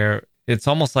afterwards, where it's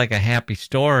almost like a happy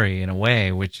story in a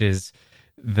way, which is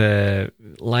the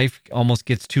life almost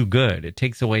gets too good. It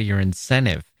takes away your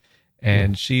incentive.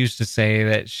 And she used to say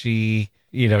that she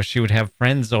would have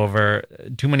friends over.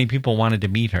 Too many people wanted to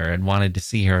meet her and wanted to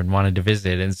see her and wanted to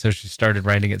visit. And so she started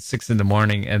writing at 6 a.m.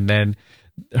 And then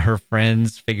her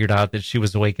friends figured out that she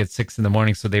was awake at 6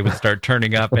 a.m. So they would start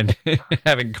turning up and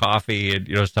having coffee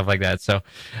and, stuff like that. So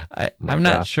I'm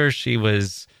not sure she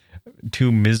was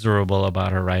too miserable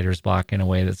about her writer's block in a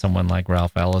way that someone like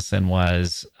Ralph Ellison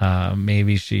was.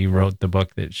 Maybe she wrote the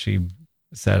book that she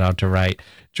set out to write.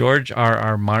 George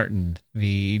R.R. Martin,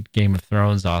 the Game of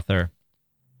Thrones author,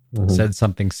 said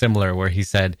something similar, where he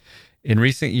said, "In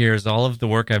recent years, all of the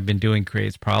work I've been doing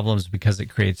creates problems because it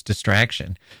creates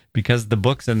distraction. Because the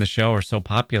books and the show are so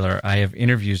popular, I have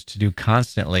interviews to do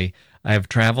constantly. I have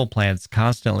travel plans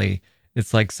constantly.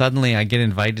 It's like suddenly I get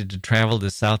invited to travel to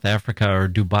South Africa or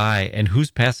Dubai, and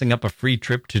who's passing up a free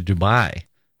trip to Dubai?"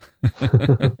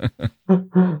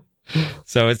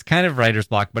 So it's kind of writer's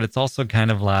block, but it's also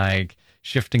kind of like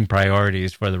shifting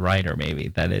priorities for the writer, maybe,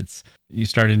 that it's you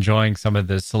start enjoying some of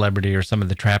the celebrity or some of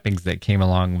the trappings that came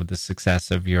along with the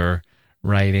success of your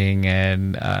writing,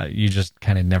 and you just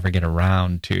kind of never get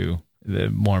around to the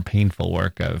more painful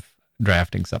work of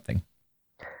drafting something.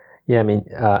 Yeah, I mean,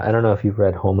 I don't know if you've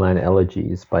read Homeland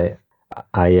Elegies by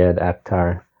Ayed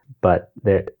Akhtar, but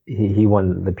he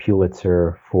won the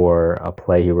Pulitzer for a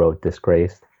play he wrote,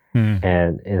 Disgraced.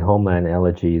 And in Homeland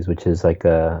Elegies, which is like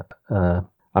a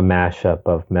mashup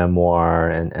of memoir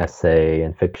and essay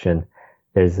and fiction,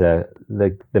 there's the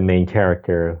main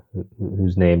character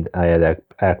who's named Ayed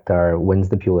Akhtar wins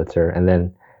the Pulitzer, and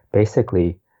then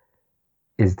basically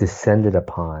is descended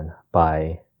upon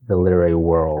by the literary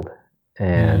world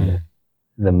and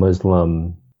the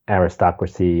Muslim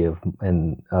aristocracy of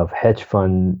hedge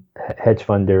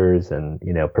funders and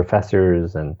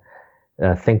professors and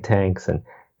think tanks, and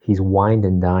he's wined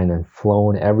and dined and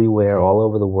flown everywhere, all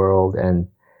over the world, and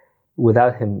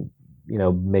without him,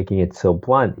 making it so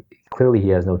blunt, clearly he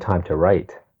has no time to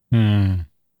write.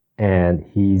 And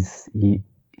he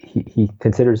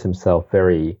considers himself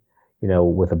very,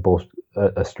 with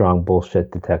a strong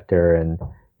bullshit detector, and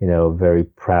very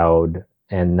proud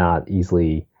and not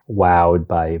easily wowed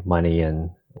by money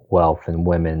and wealth and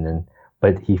women,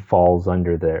 but he falls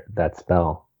under that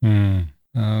spell.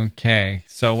 Okay,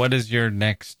 so what is your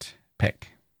next pick?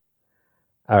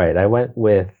 All right, I went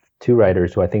with two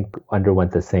writers who I think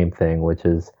underwent the same thing, which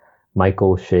is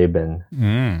Michael Chabon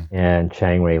and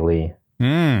Chang-Rae Lee.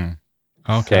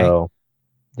 Okay. So,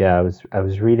 yeah, I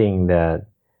was reading that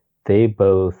they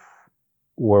both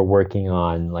were working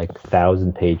on like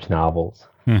 1,000-page novels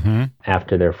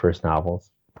after their first novels,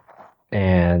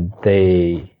 and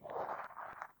they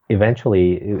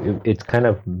eventually it's kind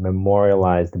of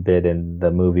memorialized a bit in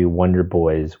the movie Wonder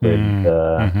Boys, where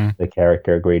the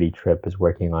character Grady Tripp is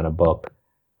working on a book,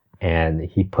 and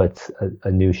he puts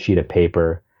a new sheet of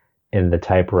paper in the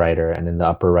typewriter, and in the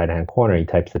upper right hand corner he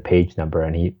types the page number,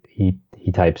 and he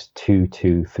types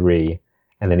 223,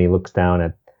 and then he looks down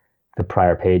at the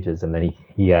prior pages, and then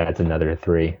he adds another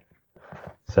 3,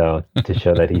 so to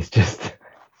show that he's just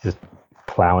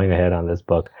plowing ahead on this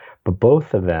book. But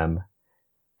both of them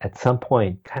at some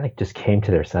point kind of just came to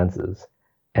their senses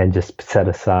and just set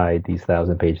aside these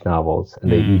 1,000-page novels, and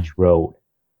they each wrote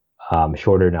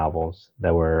shorter novels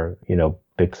that were,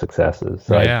 big successes.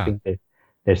 So I think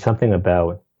there's something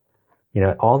about,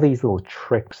 all these little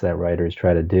tricks that writers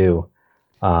try to do,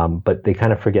 but they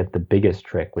kind of forget the biggest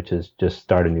trick, which is just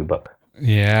start a new book.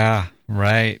 Yeah,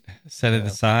 right. Set it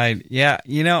aside. Yeah,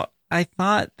 I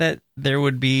thought that there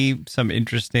would be some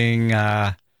interesting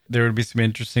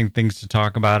things to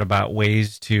talk about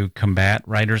ways to combat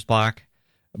writer's block,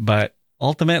 but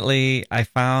ultimately I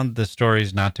found the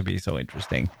stories not to be so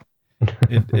interesting.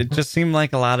 It just seemed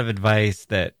like a lot of advice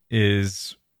that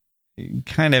is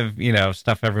kind of,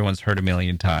 stuff everyone's heard a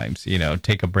million times.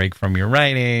 Take a break from your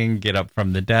writing, get up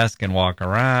from the desk and walk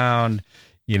around,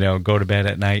 go to bed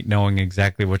at night knowing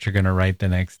exactly what you're going to write the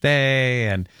next day.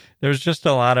 And there's just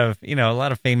a lot of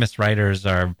famous writers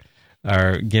are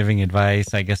giving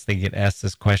advice. I guess they get asked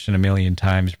this question a million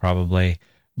times probably,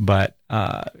 but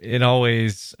it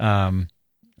always, I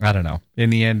don't know. In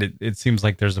the end, it seems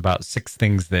like there's about 6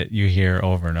 things that you hear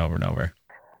over and over and over.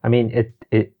 I mean,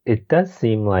 it does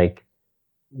seem like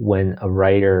when a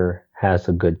writer has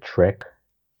a good trick,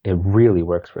 it really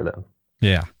works for them.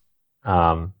 Yeah.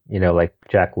 Like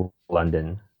Jack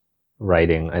London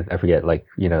writing, I forget,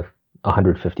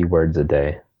 150 words a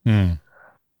day.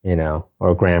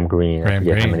 or Graham Greene. I Graham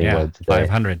forget how Greene, many yeah, words a day.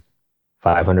 500.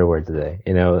 500 words a day.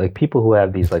 Like people who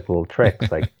have these like little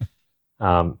tricks, like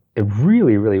it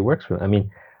really, really works for them. I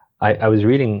mean, I was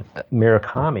reading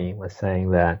Murakami was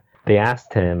saying that they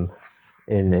asked him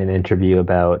in an interview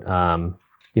about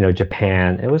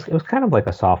Japan. It was kind of like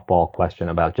a softball question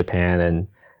about Japan and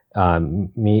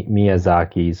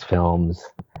Miyazaki's films,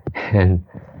 and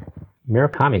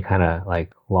Murakami kind of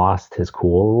like lost his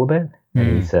cool a little bit,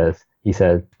 and he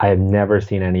said, I have never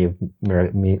seen any of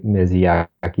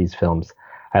Miyazaki's films.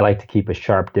 I like to keep a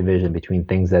sharp division between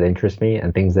things that interest me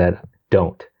and things that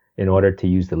don't, in order to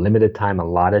use the limited time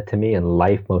allotted to me in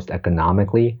life most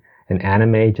economically. And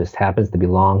anime just happens to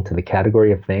belong to the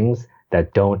category of things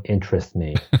that don't interest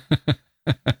me.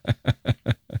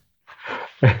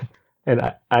 And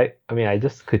I mean, I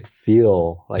just could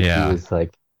feel like he was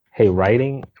like, hey,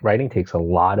 writing takes a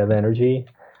lot of energy.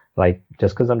 Like,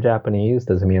 just because I'm Japanese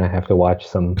doesn't mean I have to watch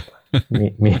some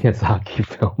Miyazaki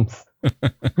films.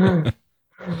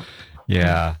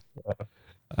 Yeah.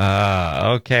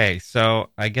 Okay, so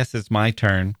I guess it's my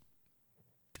turn.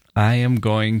 I am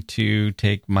going to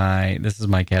take this is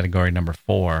my category number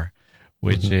 4,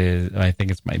 which is, I think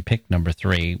it's my pick number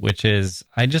 3, which is,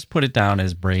 I just put it down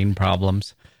as brain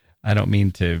problems. I don't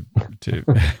mean to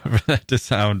for that to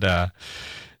sound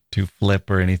too flip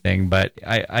or anything, but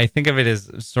I think of it as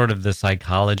sort of the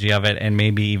psychology of it and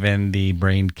maybe even the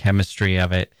brain chemistry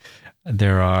of it.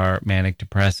 There are manic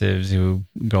depressives who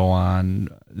go on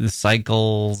the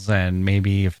cycles, and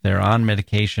maybe if they're on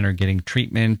medication or getting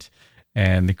treatment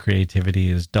and the creativity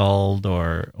is dulled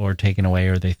or taken away,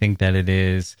 or they think that it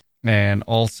is. And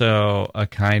also a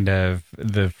kind of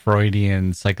the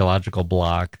Freudian psychological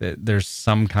block that there's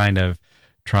some kind of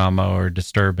trauma or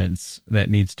disturbance that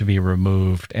needs to be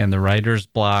removed. And the writer's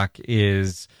block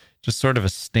is just sort of a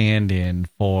stand-in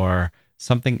for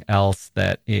something else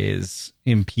that is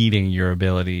impeding your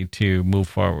ability to move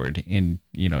forward in,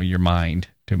 your mind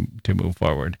to move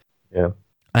forward. Yeah.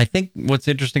 I think what's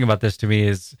interesting about this to me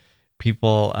is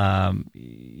people,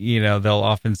 they'll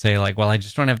often say like, well, I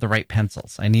just don't have the right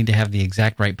pencils. I need to have the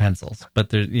exact right pencils. But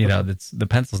the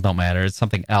pencils don't matter. It's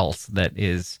something else that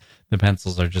is, the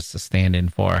pencils are just a stand-in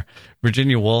for.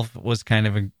 Virginia Woolf was kind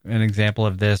of an example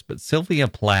of this, but Sylvia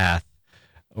Plath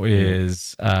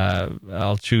is,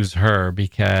 I'll choose her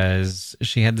because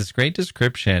she had this great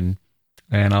description,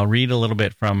 and I'll read a little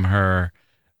bit from her.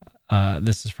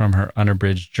 This is from her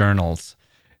unabridged journals.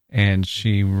 And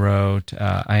she wrote,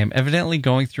 I am evidently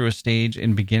going through a stage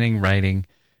in beginning writing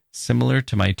similar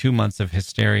to my 2 months of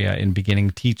hysteria in beginning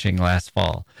teaching last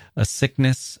fall. A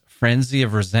sickness, frenzy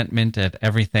of resentment at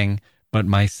everything but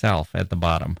myself at the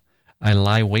bottom. I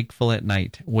lie wakeful at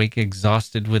night, wake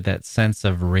exhausted with that sense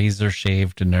of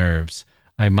razor-shaved nerves.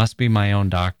 I must be my own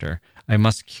doctor. I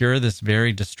must cure this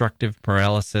very destructive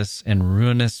paralysis and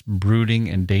ruinous brooding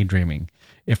and daydreaming.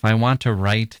 If I want to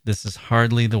write, this is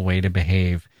hardly the way to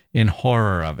behave. In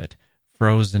horror of it,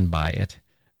 frozen by it.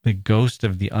 The ghost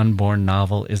of the unborn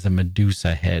novel is a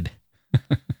Medusa head.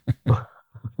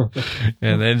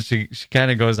 And then she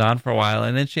kind of goes on for a while,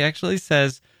 and then she actually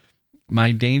says,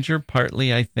 my danger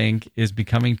partly, I think, is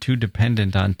becoming too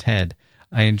dependent on Ted.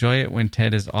 I enjoy it when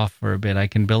Ted is off for a bit. I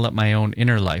can build up my own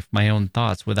inner life, my own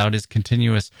thoughts, without his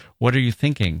continuous, what are you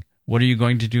thinking? What are you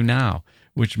going to do now?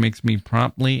 Which makes me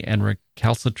promptly and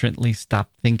recalcitrantly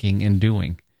stop thinking and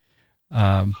doing.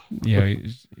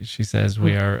 She says,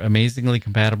 we are amazingly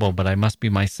compatible, but I must be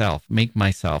myself, make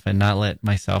myself, and not let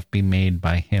myself be made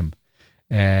by him.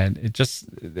 And it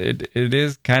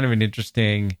is kind of an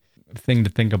interesting thing to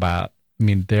think about. I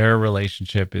mean, their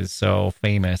relationship is so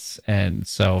famous and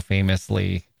so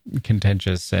famously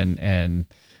contentious and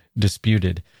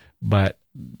disputed, but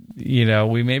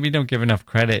we maybe don't give enough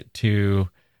credit to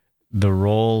the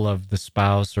role of the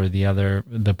spouse or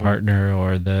the partner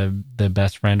or the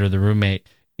best friend or the roommate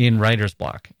in writer's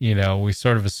block. We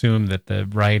sort of assume that the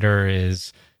writer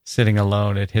is sitting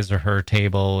alone at his or her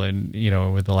table and,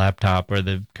 with the laptop or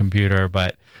the computer,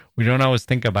 but we don't always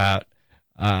think about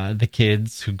the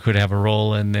kids who could have a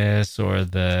role in this, or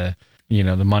the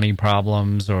money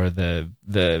problems, or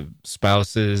the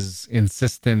spouse's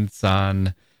insistence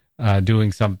on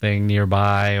doing something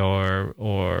nearby,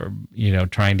 or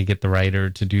trying to get the writer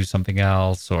to do something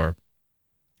else, or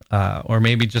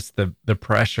maybe just the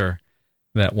pressure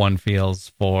that one feels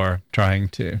for trying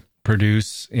to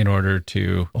produce in order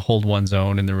to hold one's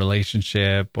own in the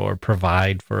relationship or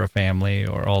provide for a family,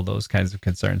 or all those kinds of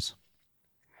concerns.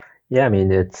 Yeah, I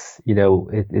mean, it's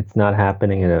it's not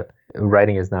happening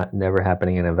writing is never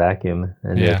happening in a vacuum,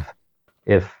 and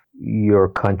if your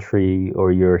country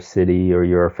or your city or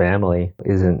your family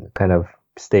isn't kind of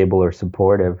stable or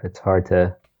supportive, it's hard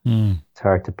to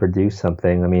produce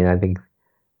something. I mean,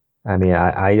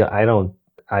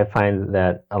 I find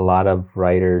that a lot of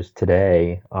writers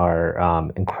today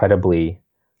are incredibly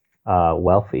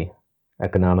wealthy,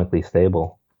 economically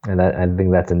stable, and I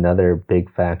think that's another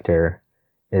big factor.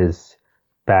 Is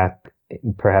back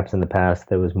perhaps in the past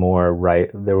there were more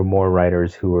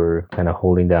writers who were kind of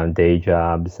holding down day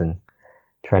jobs and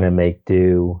trying to make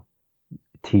do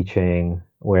teaching,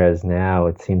 whereas now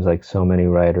it seems like so many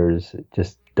writers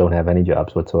just don't have any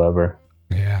jobs whatsoever.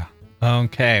 Yeah.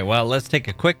 Okay, well, let's take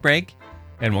a quick break,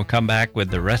 and we'll come back with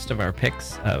the rest of our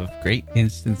picks of great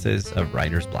instances of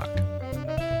writer's block.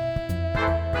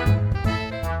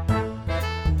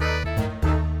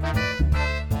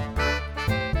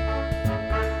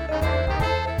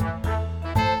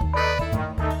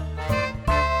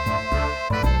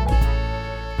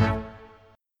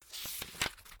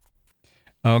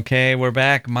 Okay, we're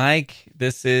back. Mike,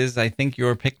 this is, I think,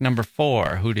 your pick number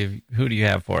 4. Who do you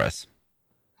have for us?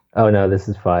 Oh, no, this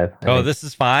is 5. This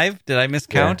is 5? Did I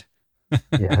miscount?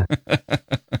 Yeah.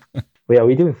 Wait, are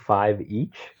we doing 5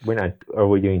 each? We're not, or are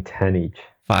we doing 10 each?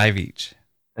 5 each.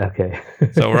 Okay.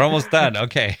 So we're almost done.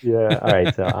 Okay. Yeah. All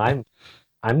right. So I'm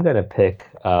gonna pick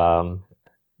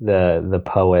the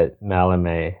poet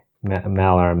Mallarmé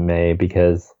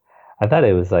because I thought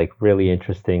it was like really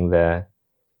interesting that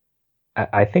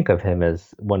I think of him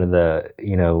as one of the,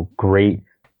 great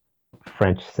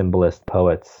French symbolist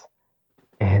poets.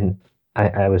 And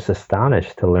I was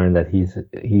astonished to learn that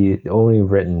he only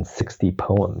written 60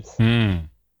 poems. And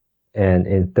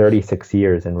in 36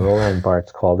 years, and Roland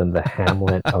Barthes called him the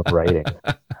Hamlet of writing,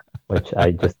 which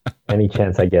any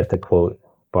chance I get to quote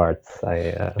Barthes,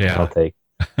 I'll take.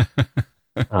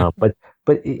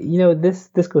 But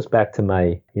this goes back to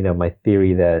my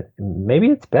theory that maybe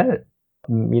it's better.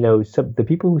 The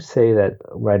people who say that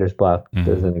writer's block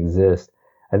doesn't exist,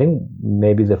 I think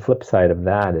maybe the flip side of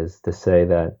that is to say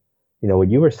that, what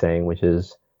you were saying, which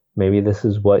is maybe this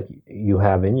is what you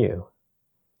have in you.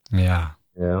 Yeah.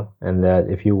 And that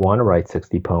if you want to write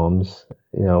 60 poems,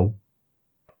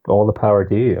 all the power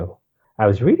to you. I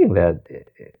was reading that,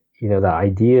 the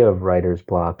idea of writer's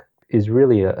block is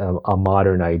really a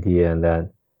modern idea, and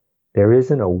that there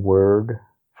isn't a word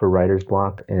for writer's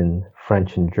block in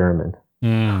French and German.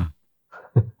 Yeah.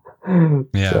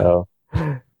 So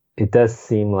it does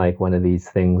seem like one of these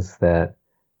things that,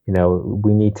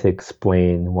 we need to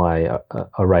explain why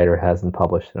a writer hasn't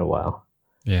published in a while.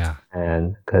 Yeah.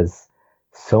 And because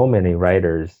so many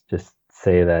writers just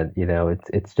say that,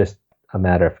 it's just a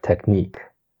matter of technique.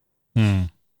 And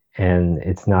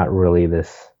it's not really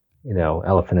this,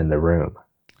 elephant in the room.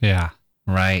 Yeah.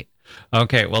 Right.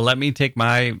 Okay. Well, let me take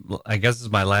I guess this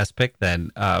is my last pick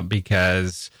then,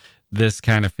 because this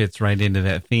kind of fits right into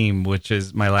that theme, which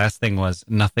is my last thing was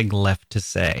nothing left to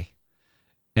say.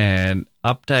 And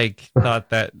Updike thought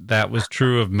that was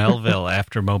true of Melville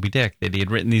after Moby Dick, that he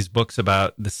had written these books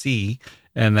about the sea,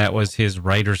 and that was his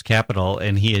writer's capital,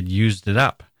 and he had used it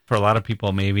up. For a lot of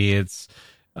people, maybe it's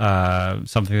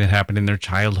something that happened in their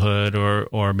childhood,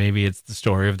 or maybe it's the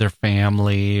story of their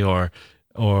family, or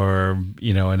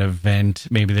an event.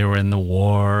 Maybe they were in the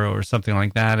war or something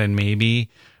like that, and maybe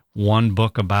one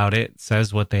book about it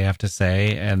says what they have to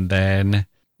say, and then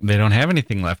they don't have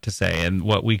anything left to say. And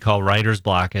what we call writer's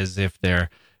block is if they're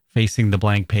facing the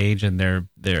blank page and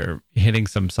they're hitting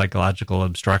some psychological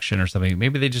obstruction or something.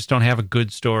 Maybe they just don't have a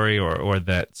good story or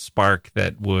that spark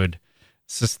that would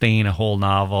sustain a whole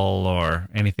novel or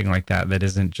anything like that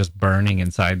isn't just burning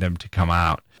inside them to come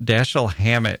out. Dashiell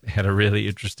Hammett had a really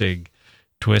interesting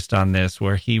twist on this,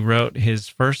 where he wrote his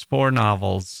first 4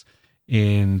 novels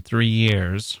in 3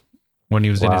 years when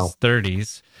he was in his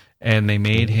 30s, and they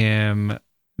made him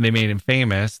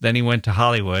famous. Then he went to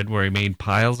Hollywood, where he made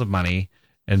piles of money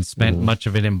and spent much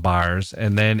of it in bars.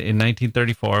 And then in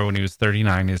 1934, when he was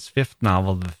 39, his 5th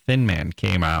novel, The Thin Man,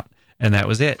 came out, and that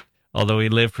was it. Although he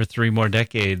lived for 3 more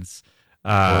decades,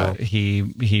 he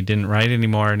didn't write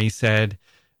anymore. And he said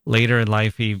later in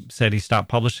life, he said he stopped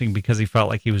publishing because he felt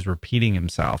like he was repeating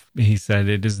himself. He said,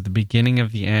 it is the beginning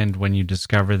of the end when you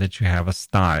discover that you have a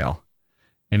style.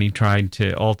 And he tried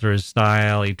to alter his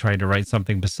style. He tried to write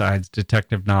something besides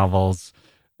detective novels.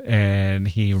 And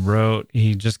he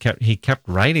kept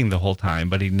writing the whole time,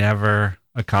 but he never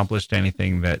accomplished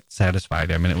anything that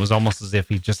satisfied him. And it was almost as if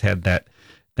he just had that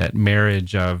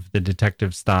marriage of the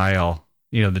detective style,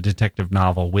 the detective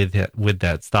novel with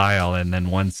that style. And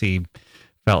then once he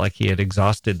felt like he had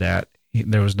exhausted that,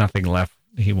 there was nothing left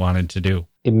he wanted to do.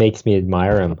 It makes me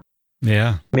admire him.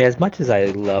 Yeah. I mean, as much as I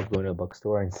love going to a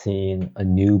bookstore and seeing a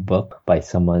new book by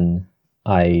someone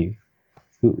I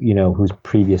whose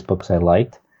previous books I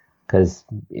liked, because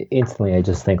instantly I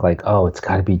just think like, oh, it's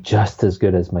got to be just as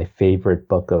good as my favorite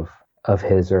book of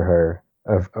his or her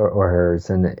or hers,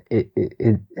 and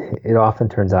it often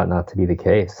turns out not to be the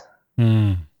case.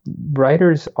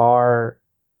 Writers are,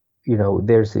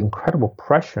 there's incredible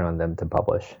pressure on them to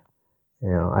publish.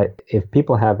 If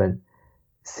people haven't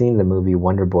seen the movie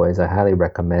Wonder Boys, I highly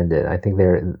recommend it. I think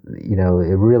it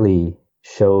really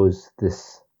shows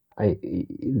this.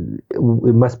 It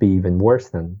must be even worse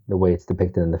than the way it's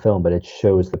depicted in the film, but it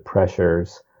shows the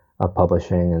pressures of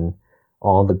publishing and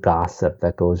all the gossip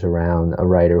that goes around a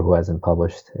writer who hasn't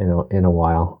published in a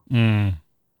while.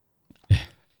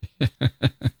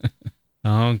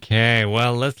 Okay,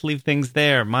 well, let's leave things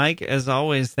there. Mike, as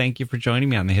always, thank you for joining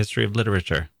me on the History of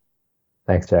Literature.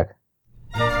 Thanks, Jack.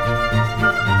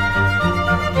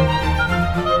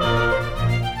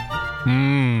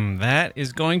 That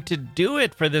is going to do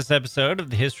it for this episode of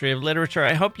the History of Literature.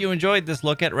 I hope you enjoyed this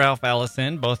look at Ralph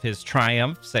Ellison, both his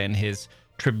triumphs and his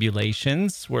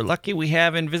tribulations. We're lucky we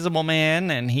have Invisible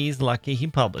Man, and he's lucky he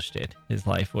published it. His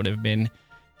life would have been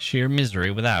sheer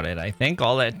misery without it, I think.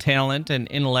 All that talent and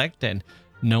intellect, and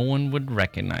no one would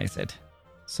recognize it.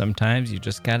 Sometimes you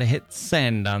just gotta hit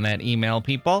send on that email,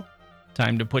 people.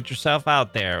 Time to put yourself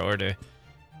out there, or to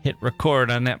hit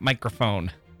record on that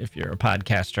microphone. If you're a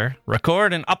podcaster,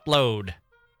 record and upload.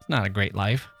 It's not a great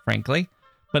life, frankly,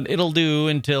 but it'll do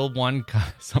until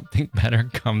something better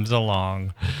comes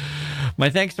along. My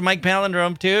thanks to Mike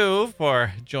Palindrome, too,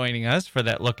 for joining us for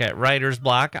that look at Writer's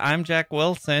Block. I'm Jack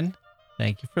Wilson.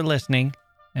 Thank you for listening,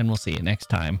 and we'll see you next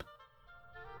time.